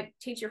said, you might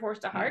teach your horse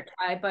to hard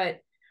tie, but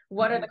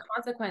what are the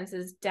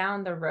consequences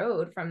down the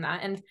road from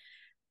that? And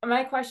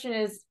my question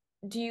is,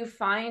 do you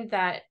find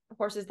that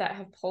horses that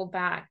have pulled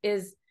back,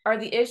 are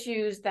the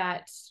issues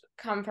that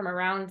come from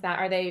around that,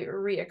 are they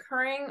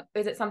reoccurring?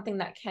 Is it something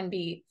that can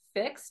be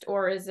fixed,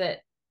 or is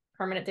it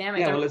permanent damage?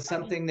 Yeah, well, it's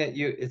something that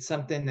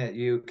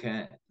you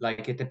can,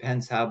 like, it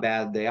depends how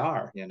bad they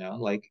are,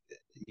 like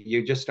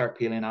you just start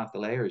peeling off the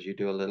layers. You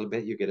do a little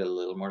bit, you get a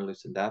little more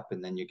loosened up,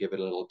 and then you give it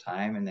a little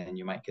time, and then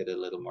you might get a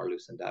little more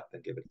loosened up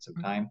and give it some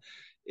time.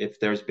 If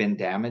there's been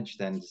damage,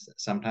 then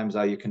sometimes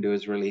all you can do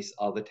is release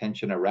all the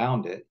tension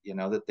around it,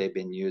 that they've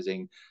been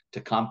using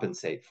to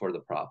compensate for the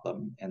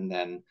problem. And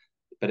then,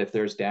 but if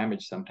there's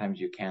damage, sometimes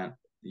you can't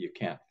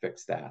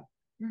fix that.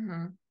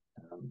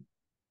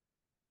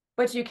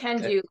 But you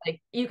can do,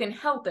 you can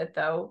help it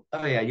though.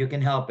 Oh yeah, you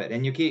can help it.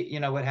 And you keep,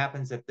 what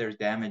happens if there's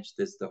damage,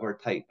 the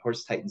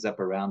horse tightens up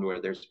around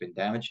where there's been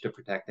damage to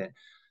protect it.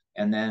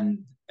 And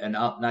then,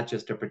 not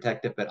just to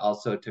protect it, but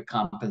also to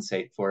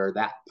compensate for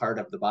that part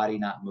of the body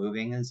not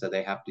moving. And so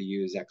they have to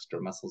use extra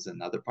muscles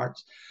in other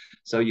parts.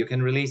 So you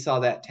can release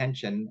all that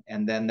tension,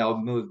 and then they'll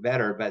move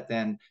better. But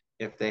then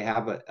if they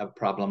have a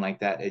problem like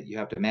that, you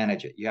have to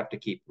manage it. You have to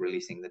keep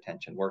releasing the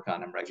tension, work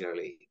on them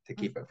regularly to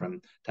keep it from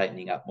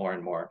tightening up more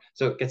and more.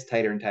 So it gets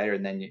tighter and tighter.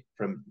 And then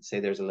say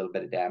there's a little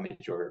bit of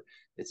damage, or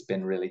it's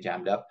been really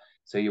jammed up.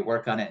 So you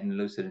work on it and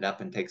loosen it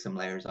up and take some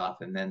layers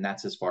off. And then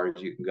that's as far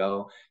as you can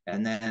go.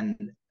 And then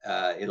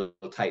it'll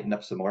tighten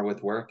up some more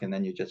with work. And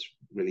then you just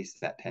release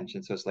that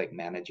tension. So it's like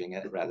managing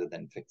it rather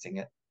than fixing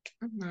it.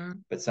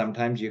 But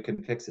sometimes you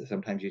can fix it.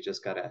 Sometimes you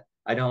just gotta,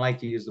 I don't like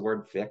to use the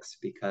word fix,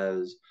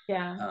 because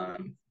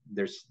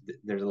there's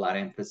a lot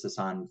of emphasis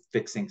on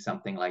fixing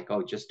something, like,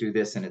 oh, just do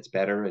this and it's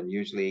better. And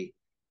usually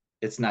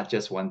it's not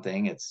just one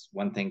thing, it's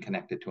one thing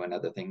connected to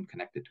another thing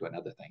connected to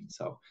another thing.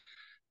 So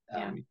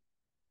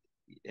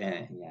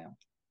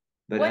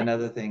but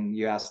another thing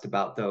you asked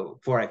about, though,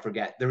 before I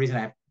forget, the reason I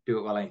have to do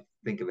it while I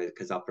think of it,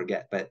 because I'll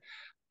forget, but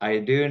I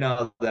do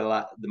know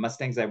that the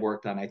Mustangs I've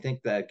worked on, I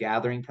think the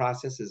gathering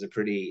process is a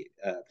pretty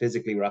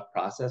physically rough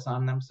process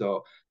on them.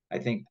 So I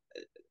think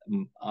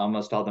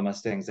almost all the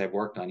Mustangs I've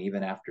worked on,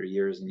 even after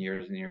years and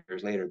years and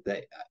years later,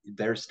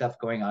 there's stuff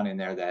going on in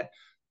there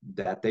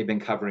that they've been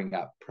covering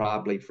up,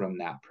 probably from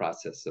that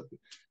process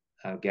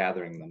of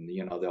gathering them.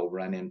 They'll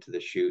run into the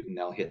chute and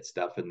they'll hit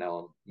stuff, and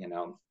they'll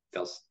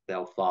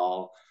they'll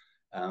fall.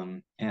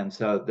 And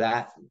so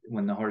that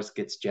when the horse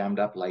gets jammed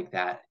up like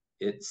that,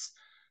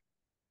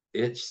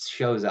 it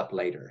shows up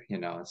later.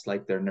 It's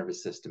like their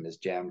nervous system is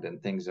jammed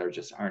and things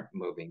aren't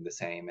moving the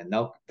same, and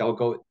they'll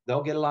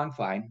get along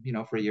fine,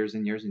 for years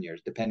and years and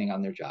years, depending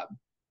on their job.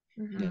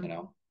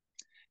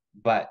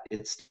 But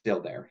it's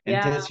still there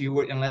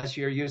unless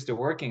you're used to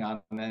working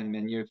on them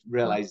and you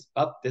realize,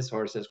 this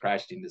horse has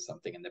crashed into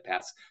something in the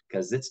past,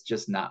 because it's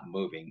just not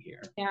moving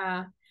here.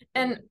 Yeah.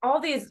 And all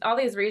these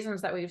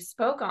reasons that we've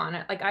spoke on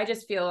it, like, I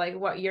just feel like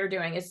what you're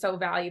doing is so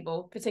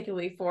valuable,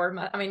 particularly for,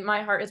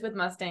 my heart is with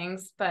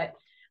Mustangs, but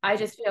I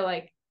just feel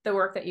like the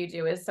work that you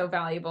do is so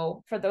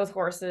valuable for those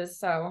horses.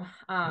 So,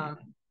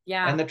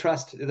 yeah. And the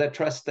trust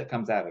that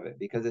comes out of it,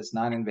 because it's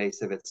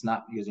non-invasive, it's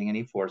not using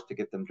any force to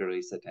get them to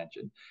release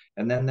attention.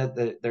 And then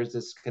there's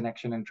this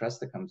connection and trust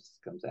that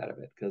comes out of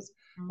it. Because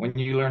when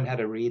you learn how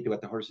to read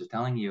what the horse is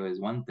telling you is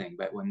one thing,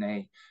 but when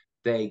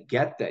they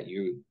get that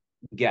you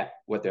get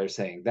what they're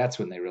saying, that's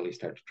when they really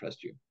start to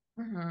trust you.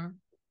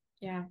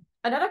 Yeah.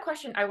 Another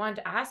question I wanted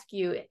to ask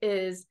you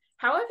is,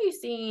 how have you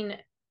seen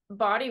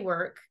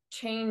bodywork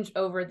change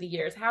over the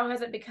years? How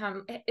has it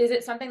become? Is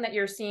it something that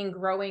you're seeing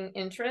growing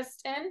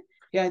interest in?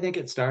 Yeah, I think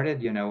it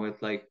started,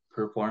 with like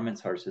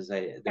performance horses.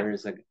 There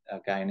is a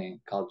guy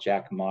called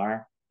Jack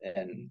Marr,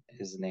 and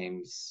his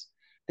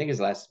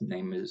last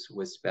name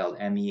was spelled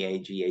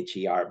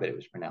Meagher, but it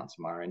was pronounced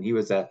Marr, and he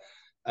was a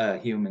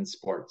human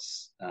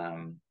sports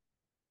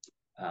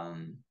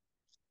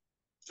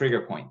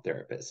trigger point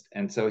therapist,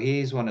 and so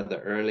he's one of the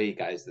early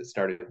guys that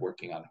started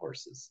working on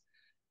horses,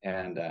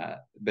 and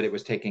but it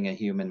was taking a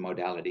human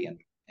modality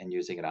and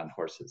using it on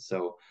horses.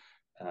 So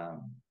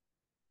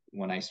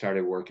when I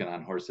started working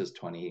on horses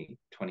 20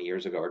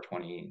 years ago, or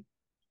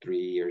 23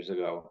 years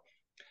ago,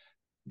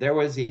 there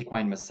was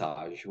equine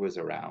massage was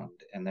around,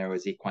 and there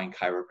was equine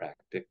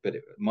chiropractic, but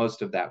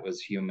most of that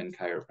was human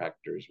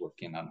chiropractors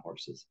working on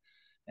horses,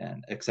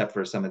 and except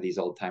for some of these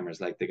old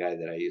timers, like the guy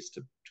that I used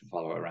to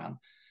follow around.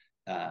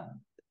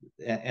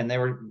 And they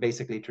were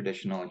basically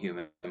traditional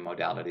human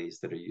modalities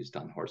that are used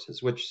on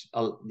horses, which,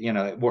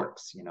 it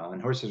works,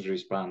 and horses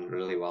respond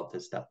really well to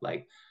stuff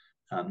like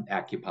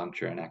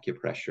acupuncture and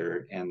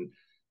acupressure, and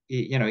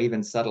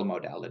even subtle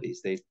modalities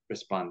they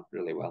respond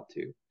really well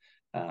to.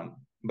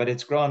 But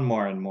it's grown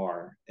more and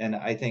more, and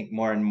I think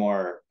more and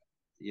more,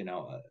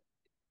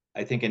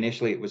 I think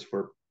initially it was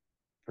for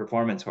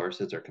performance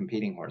horses or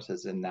competing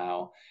horses, and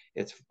now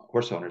it's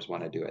horse owners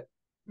want to do it,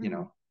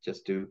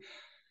 just to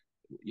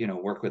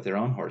work with their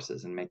own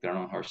horses and make their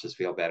own horses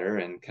feel better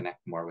and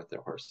connect more with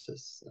their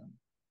horses.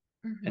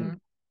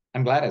 And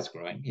I'm glad it's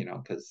growing,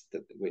 because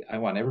I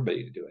want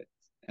everybody to do it.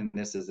 And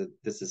this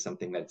is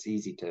something that's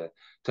easy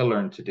to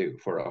learn to do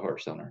for a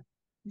horse owner.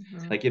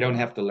 Like, you don't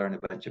have to learn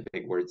a bunch of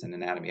big words in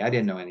anatomy. I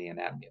didn't know any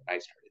anatomy when I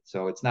started.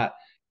 So it's not,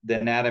 the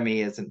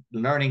anatomy isn't,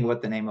 learning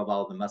what the name of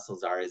all the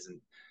muscles are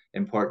isn't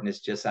important. It's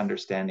just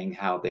understanding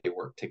how they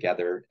work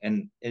together,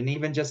 and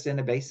even just in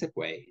a basic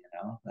way,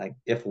 like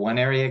if one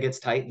area gets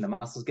tight and the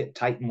muscles get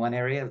tight in one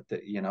area,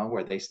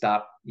 where they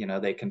stop,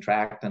 they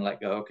contract and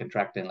let go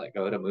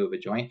to move a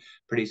joint.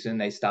 Pretty soon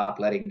they stop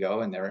letting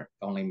go and they're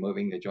only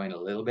moving the joint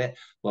a little bit.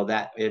 Well,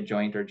 that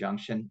joint or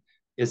junction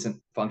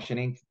isn't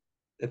functioning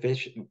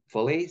efficient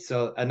fully,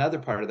 so another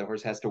part of the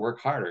horse has to work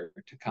harder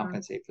to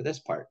compensate for this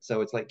part.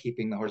 So it's like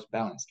keeping the horse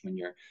balanced when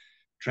you're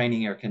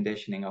training or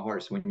conditioning a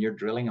horse. When you're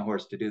drilling a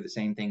horse to do the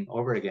same thing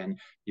over again,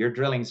 you're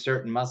drilling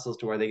certain muscles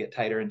to where they get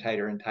tighter and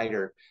tighter and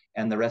tighter,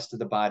 and the rest of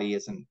the body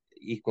isn't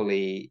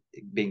equally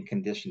being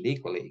conditioned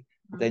equally.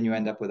 Then you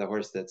end up with a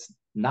horse that's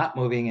not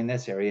moving in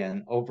this area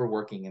and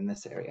overworking in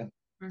this area.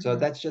 So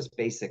that's just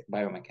basic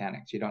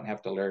biomechanics. You don't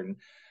have to learn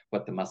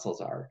what the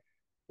muscles are.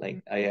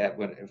 Like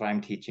if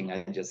I'm teaching,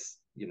 I just,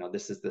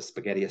 this is the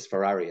spaghettius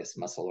ferrarius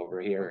muscle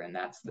over here, and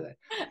that's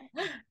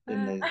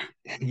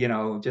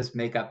just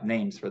make up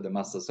names for the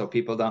muscles so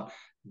people don't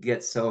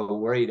get so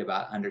worried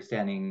about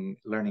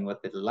learning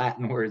what the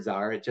Latin words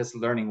are. It's just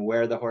learning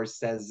where the horse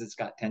says it's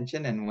got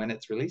tension and when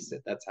it's released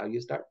it. That's how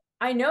you start.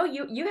 I know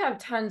you have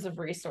tons of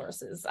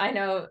resources. I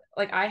know,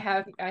 like, I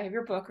have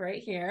your book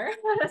right here.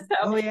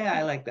 Oh yeah,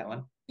 I like that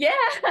one.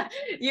 Yeah,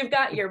 you've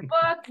got your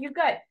book. You've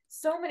got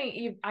so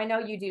many. I know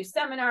you do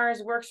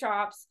seminars,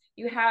 workshops.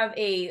 You have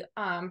a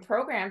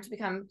program to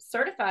become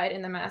certified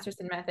in the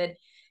Masterson Method.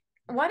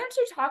 Why don't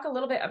you talk a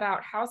little bit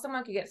about how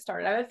someone could get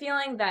started? I have a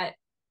feeling that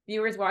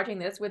viewers watching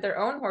this with their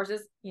own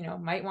horses,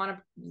 might want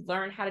to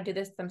learn how to do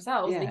this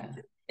themselves. Yeah.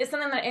 It's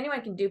something that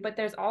anyone can do, but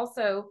there's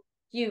also,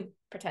 you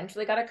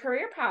potentially got a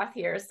career path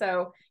here.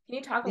 So can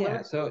you talk a little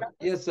bit about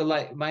this? So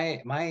like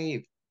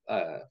my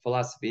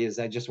philosophy is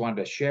I just wanted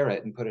to share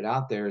it and put it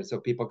out there so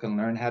people can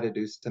learn how to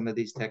do some of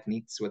these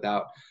techniques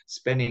without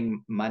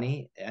spending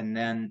money,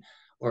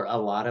 or a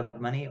lot of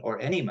money or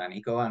any money.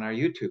 Go on our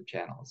YouTube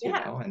channels,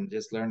 and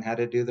just learn how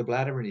to do the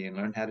bladder and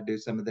learn how to do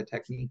some of the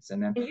techniques.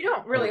 And then you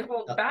don't really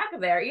hold back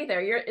there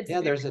either.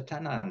 There's a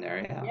ton on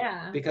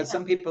there. Because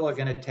some people are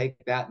going to take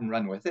that and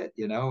run with it,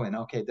 and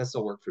okay, this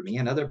will work for me.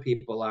 And other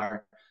people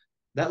are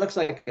That looks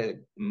like a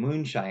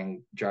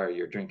moonshine jar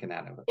you're drinking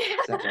out of.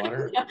 Is that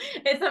water? Yeah,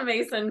 it's a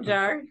mason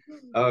jar.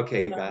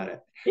 Okay, got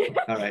it. Yeah,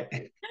 All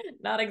right.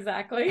 not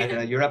exactly. I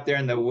know you're up there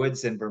in the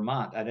woods in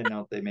Vermont. I didn't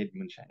know if they made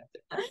moonshine up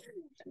there.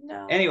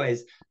 No.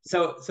 Anyways,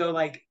 so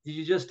like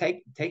you just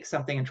take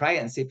something and try it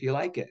and see if you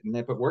like it. And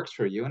if it works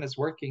for you and it's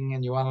working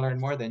and you want to learn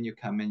more, then you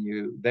come and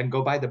you then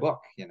go buy the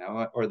book,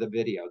 or the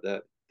video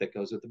that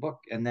goes with the book.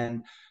 And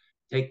then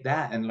take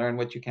that and learn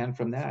what you can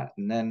from that.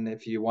 And then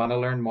if you want to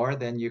learn more,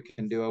 then you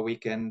can do a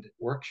weekend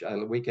workshop,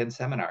 a weekend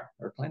seminar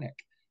or clinic.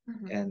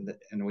 Mm-hmm.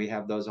 And we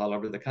have those all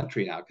over the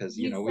country now because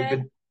we've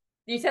been.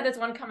 You said there's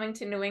one coming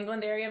to New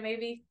England area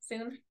maybe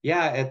soon?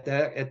 Yeah, at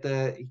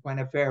the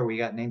Equine Fair, we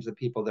got names of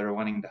people that are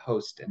wanting to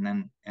host,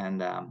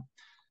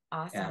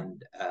 Awesome.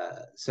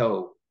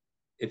 so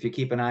if you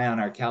keep an eye on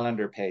our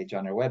calendar page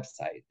on our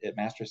website at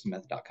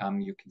mastersonmethod.com,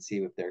 you can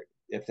see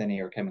if any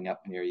are coming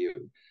up near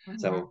you. Mm-hmm.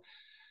 So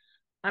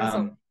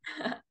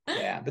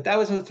yeah, but that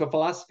was the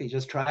philosophy.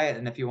 Just try it.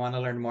 And if you want to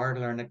learn more,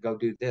 learn it, go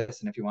do this.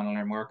 And if you want to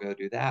learn more, go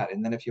do that.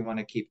 And then if you want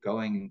to keep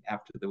going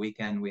after the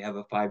weekend, we have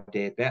a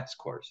 5-day advanced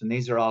course. And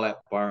these are all at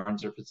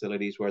barns or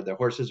facilities where the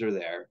horses are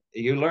there.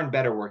 You learn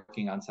better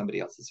working on somebody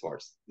else's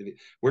horse.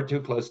 We're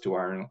too close to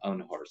our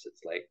own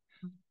horses. Like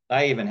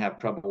I even have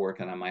trouble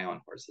working on my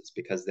own horses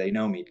because they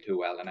know me too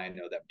well and I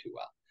know them too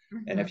well.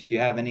 Mm-hmm. And if you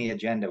have any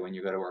agenda when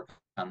you go to work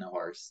on the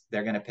horse,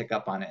 they're going to pick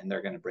up on it and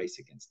they're going to brace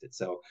against it.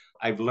 So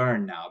I've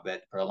learned now,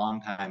 but for a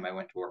long time I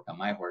went to work on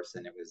my horse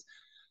and it was,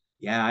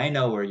 yeah, I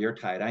know where you're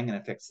tied. I'm going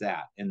to fix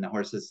that. And the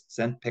horses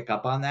pick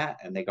up on that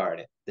and they guard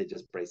it. They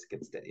just brace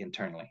against it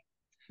internally.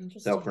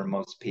 So for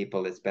most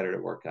people, it's better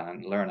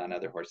to learn on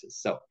other horses.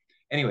 So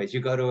anyways,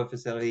 you go to a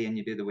facility and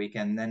you do the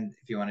weekend. Then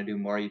if you want to do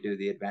more, you do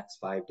the advanced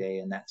 5-day.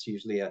 And that's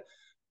usually a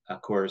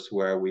course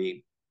where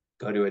we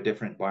go to a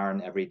different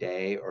barn every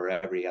day or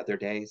every other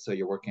day. So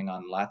you're working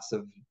on lots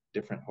of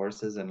different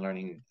horses and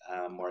learning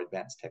more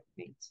advanced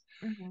techniques.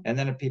 Mm-hmm. And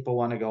then if people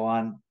want to go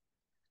on,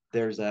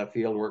 there's a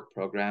field work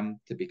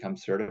program to become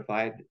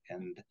certified.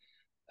 And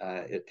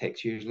it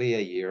takes usually a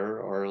year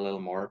or a little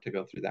more to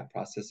go through that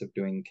process of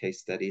doing case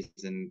studies.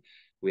 And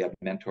we have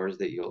mentors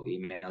that you'll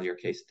email your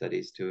case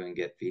studies to and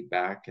get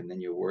feedback. And then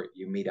you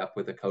meet up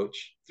with a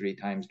coach 3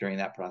 times during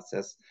that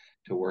process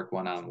to work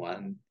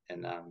one-on-one.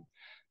 And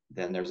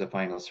then there's a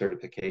final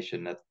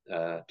certification at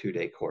a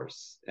 2-day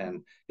course.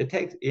 And it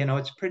takes,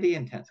 it's a pretty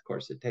intense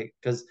course.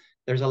 Because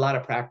there's a lot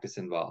of practice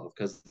involved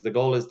because the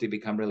goal is to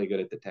become really good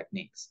at the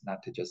techniques,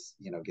 not to just,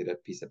 get a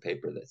piece of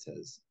paper that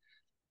says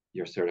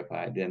you're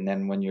certified. And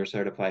then when you're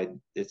certified,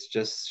 it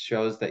just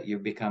shows that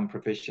you've become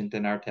proficient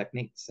in our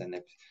techniques. And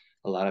if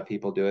a lot of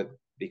people do it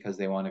because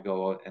they want to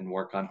go and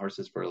work on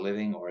horses for a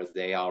living, or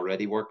they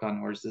already work on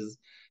horses,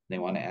 they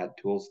want to add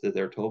tools to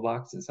their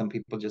toolbox. And some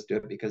people just do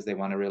it because they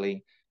want to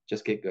really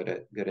just get good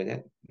at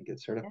it and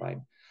get certified.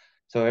 Yeah.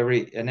 So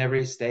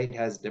every state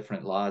has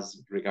different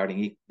laws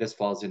regarding this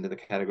falls into the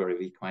category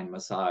of equine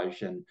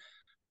massage. And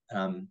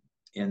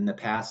in the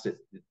past,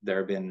 there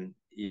have been,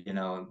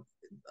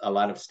 a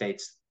lot of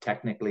states,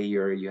 technically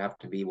you have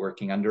to be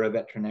working under a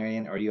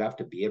veterinarian or you have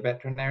to be a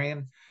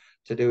veterinarian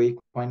to do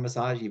equine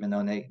massage, even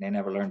though they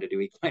never learned to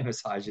do equine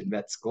massage in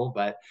vet school.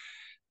 But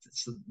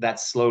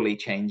that's slowly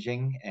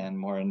changing, and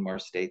more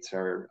states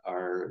are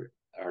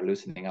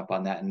loosening up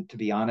on that. And to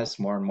be honest,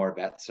 more and more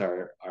vets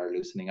are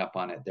loosening up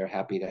on it. They're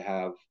happy to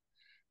have,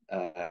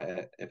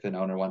 if an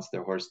owner wants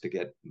their horse to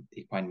get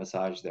equine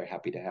massage, they're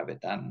happy to have it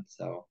done.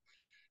 So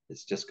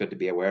it's just good to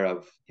be aware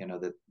of,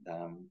 that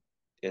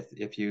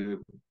if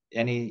you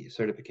any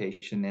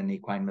certification in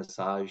equine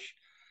massage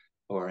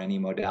or any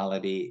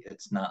modality,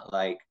 it's not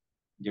like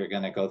you're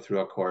going to go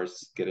through a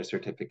course, get a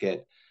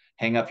certificate,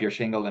 hang up your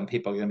shingle, and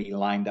people are going to be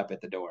lined up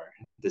at the door.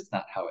 That's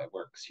not how it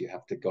works. You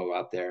have to go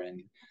out there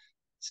and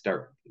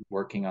start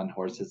working on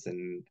horses,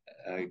 and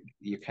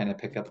you kind of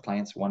pick up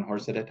clients one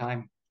horse at a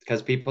time,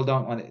 because people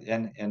don't want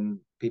it, and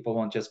people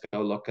won't just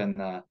go look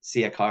and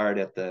see a card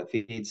at the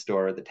feed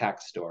store or the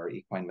tack store,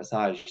 equine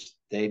massage.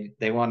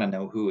 They want to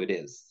know who it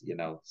is,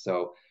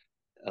 so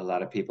a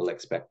lot of people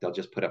expect they'll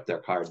just put up their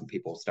card and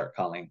people start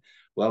calling.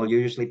 Well,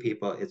 usually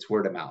it's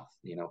word of mouth.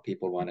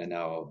 People want to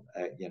know,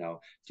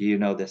 do you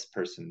know this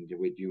person?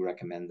 Would you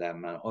recommend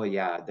them? Oh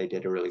yeah, they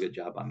did a really good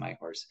job on my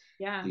horse.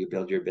 Yeah. Do you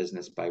build your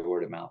business by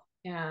word of mouth?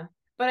 Yeah.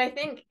 But I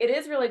think it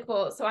is really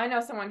cool. So I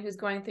know someone who's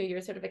going through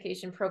your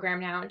certification program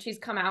now, and she's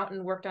come out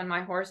and worked on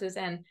my horses,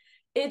 and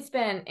it's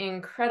been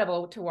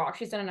incredible to watch.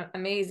 She's done an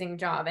amazing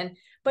job.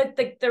 But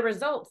the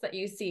results that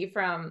you see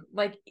from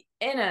like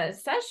in a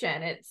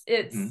session, it's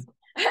mm-hmm.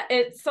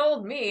 It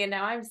sold me, and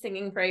now I'm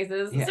singing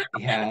praises.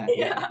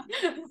 Yeah.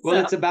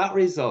 Well, it's about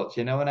results.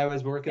 When I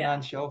was working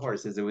on show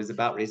horses, it was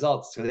about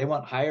results. So they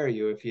won't hire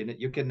you if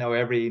you can know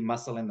every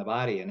muscle in the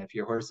body, and if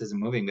your horse isn't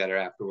moving better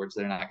afterwards,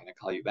 they're not going to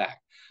call you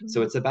back. Mm-hmm.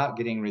 So it's about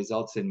getting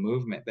results in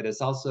movement. But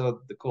it's also,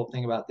 the cool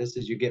thing about this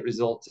is you get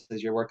results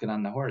as you're working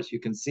on the horse.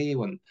 You can see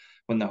when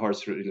the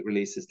horse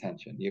releases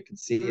tension. You can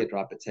see mm-hmm. it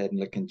drop its head and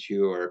lick and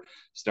chew or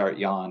start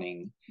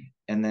yawning.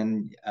 And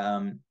then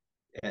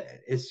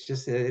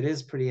it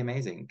is pretty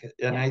amazing.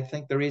 And I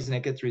think the reason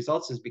it gets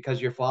results is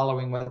because you're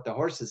following what the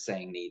horse is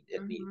saying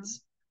it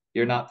needs.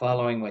 You're not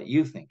following what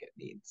you think it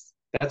needs.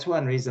 That's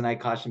one reason I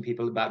caution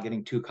people about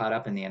getting too caught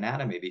up in the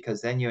anatomy, because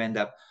then you end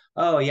up,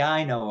 oh yeah,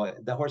 I know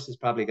the horse is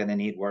probably going to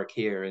need work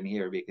here and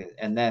here, because,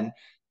 and then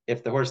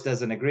if the horse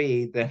doesn't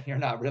agree, then you're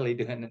not really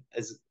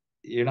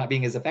you're not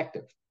being as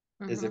effective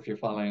as if you're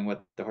following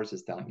what the horse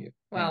is telling you.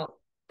 Well,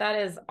 that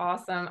is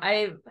awesome.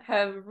 I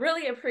have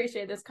really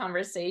appreciated this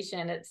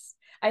conversation.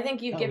 I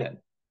think you've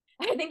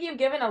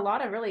given a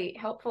lot of really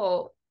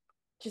helpful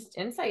just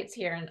insights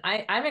here. And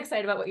I'm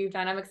excited about what you've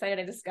done. I'm excited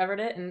I discovered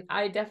it. And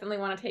I definitely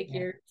want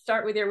to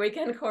start with your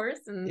weekend course.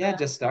 And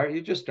just start. You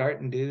just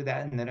start and do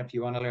that. And then if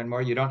you want to learn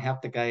more, you don't have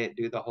to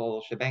do the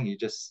whole shebang. You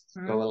just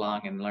go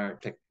along and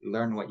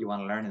learn what you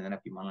want to learn. And then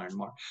if you want to learn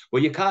more.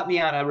 Well, you caught me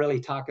on a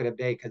really talkative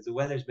day because the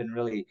weather's been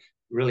really,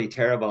 really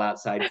terrible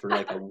outside for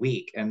like a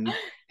week. And,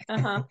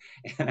 and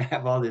I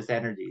have all this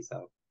energy.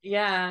 So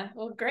yeah,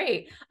 well,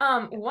 great.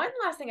 One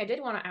last thing I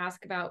did want to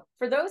ask about,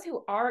 for those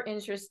who are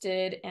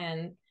interested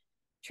in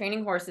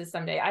training horses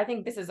someday, I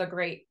think this is a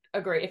great,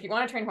 if you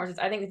want to train horses,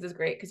 I think this is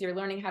great because you're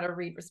learning how to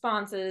read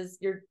responses.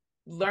 You're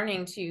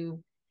learning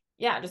to,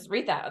 just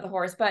read that of the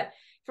horse. But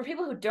for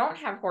people who don't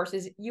have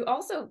horses, you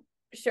also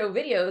show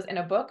videos in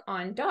a book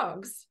on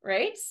dogs,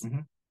 right?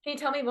 Can you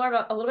tell me more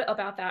a little bit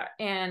about that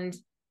and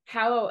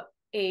how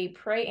a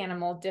prey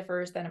animal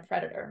differs than a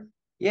predator?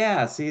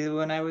 Yeah, see,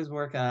 when I was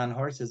working on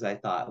horses, I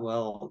thought,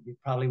 well, you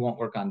probably won't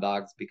work on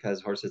dogs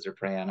because horses are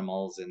prey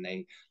animals and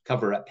they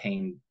cover up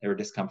pain or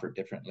discomfort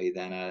differently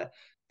than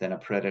a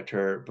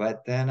predator.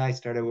 But then I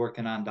started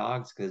working on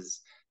dogs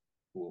because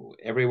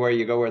everywhere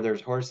you go where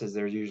there's horses,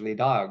 there's usually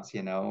dogs.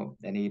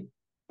 Any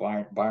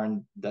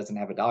barn doesn't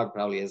have a dog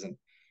probably isn't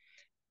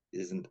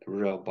a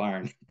real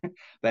barn.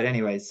 But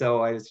anyway,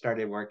 so I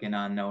started working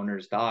on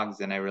owners' dogs,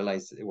 and I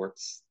realized it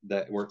works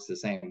the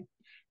same.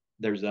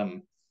 There's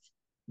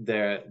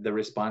the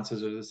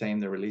responses are the same,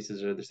 the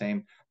releases are the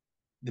same.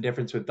 The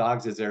difference with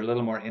dogs is they're a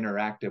little more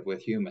interactive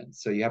with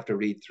humans, so you have to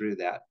read through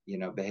that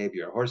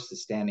behavior. A horse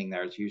is standing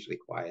there, it's usually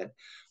quiet,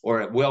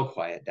 or it will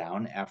quiet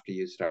down after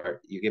you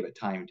give it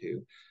time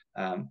to.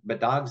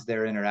 But dogs,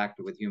 they're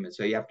interactive with humans,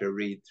 so you have to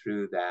read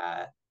through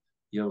that.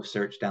 You'll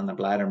search down the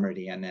bladder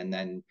meridian, and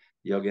then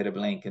you'll get a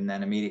blink, and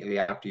then immediately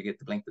after you get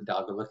the blink, the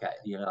dog will look at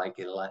you, like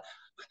it'll I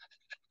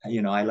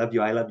love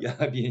you, I love you, I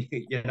love you.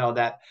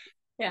 That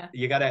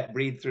you got to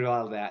read through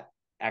all that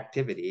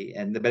activity.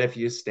 But if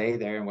you stay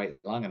there and wait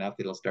long enough,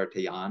 it'll start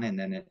to yawn, and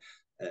then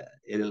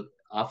it'll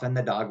often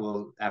the dog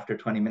will after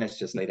 20 minutes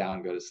just lay down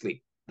and go to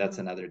sleep. That's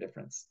another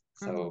difference.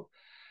 So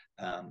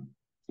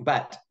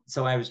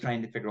so I was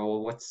trying to figure out,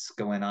 well, what's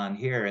going on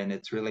here, and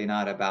it's really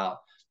not about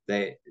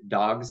the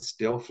dogs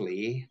still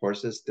flee,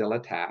 horses still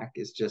attack.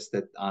 It's just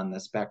that on the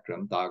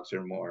spectrum,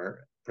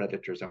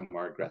 predators are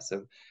more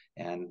aggressive,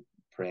 and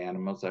prey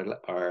animals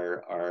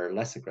are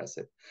less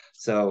aggressive.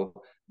 So,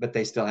 but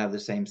they still have the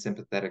same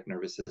sympathetic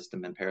nervous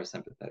system and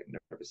parasympathetic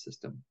nervous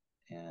system.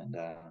 And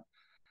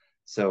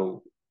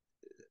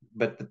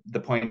but the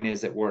point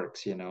is it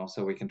works,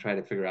 so we can try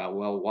to figure out,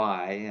 well,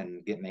 why,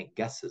 and make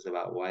guesses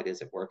about why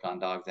does it work on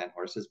dogs and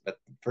horses. But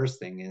the first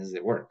thing is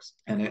it works.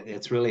 And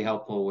it's really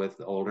helpful with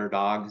older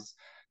dogs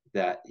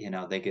that,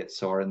 they get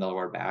sore in the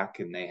lower back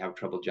and they have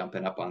trouble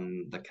jumping up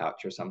on the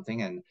couch or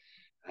something. And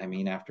I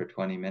mean, after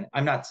 20 minutes,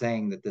 I'm not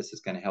saying that this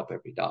is going to help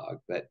every dog,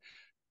 but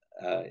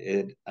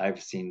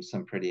I've seen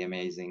some pretty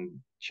amazing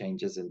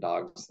changes in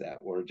dogs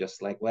that were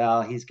just like,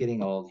 well, he's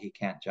getting old, he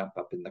can't jump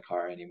up in the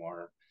car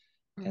anymore.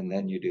 And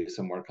then you do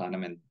some work on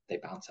them and they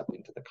bounce up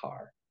into the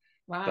car.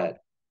 Wow. But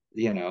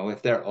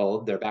if they're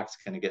old, their back's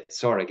going to get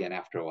sore again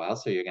after a while,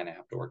 so you're going to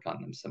have to work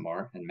on them some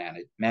more and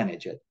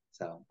manage it.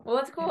 So well,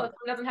 that's cool. If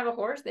someone doesn't have a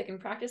horse, they can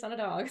practice on a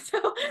dog.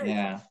 So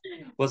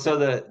well, so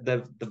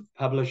the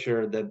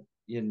publisher that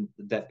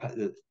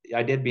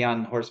I did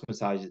Beyond Horse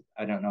Massage,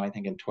 I don't know, I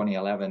think in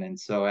 2011. And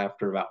so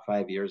after about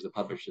 5 years, the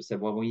publisher said,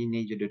 well, we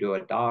need you to do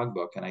a dog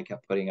book. And I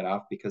kept putting it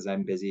off because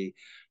I'm busy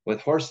with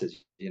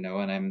horses,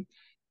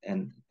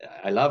 and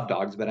I love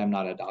dogs, but I'm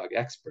not a dog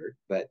expert.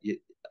 But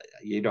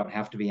you don't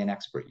have to be an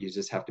expert. You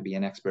just have to be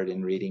an expert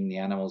in reading the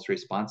animal's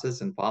responses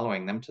and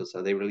following them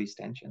so they release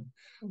tension.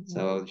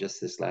 So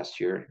just this last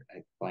year,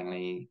 I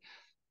finally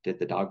did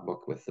the dog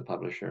book with the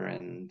publisher.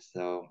 And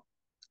so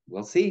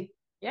we'll see.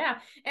 Yeah.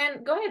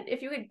 And go ahead,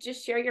 if you would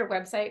just share your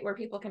website where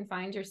people can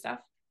find your stuff.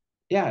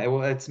 Yeah,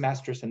 it's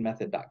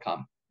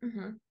mastersonmethod.com.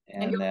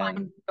 And you'll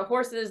find the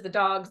horses, the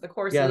dogs, the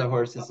courses. Yeah, the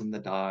horses and the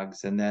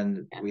dogs. And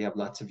then we have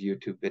lots of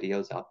YouTube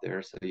videos out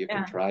there, so you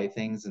can try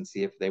things and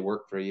see if they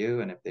work for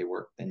you. And if they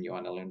work, then you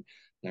want to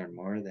learn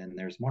more, then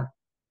there's more.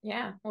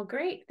 Yeah. Well,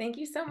 great. Thank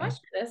you so much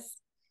for this.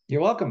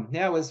 You're welcome.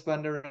 Yeah, it was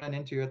fun to run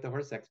into you at the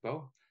Horse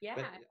Expo. Yeah.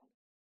 But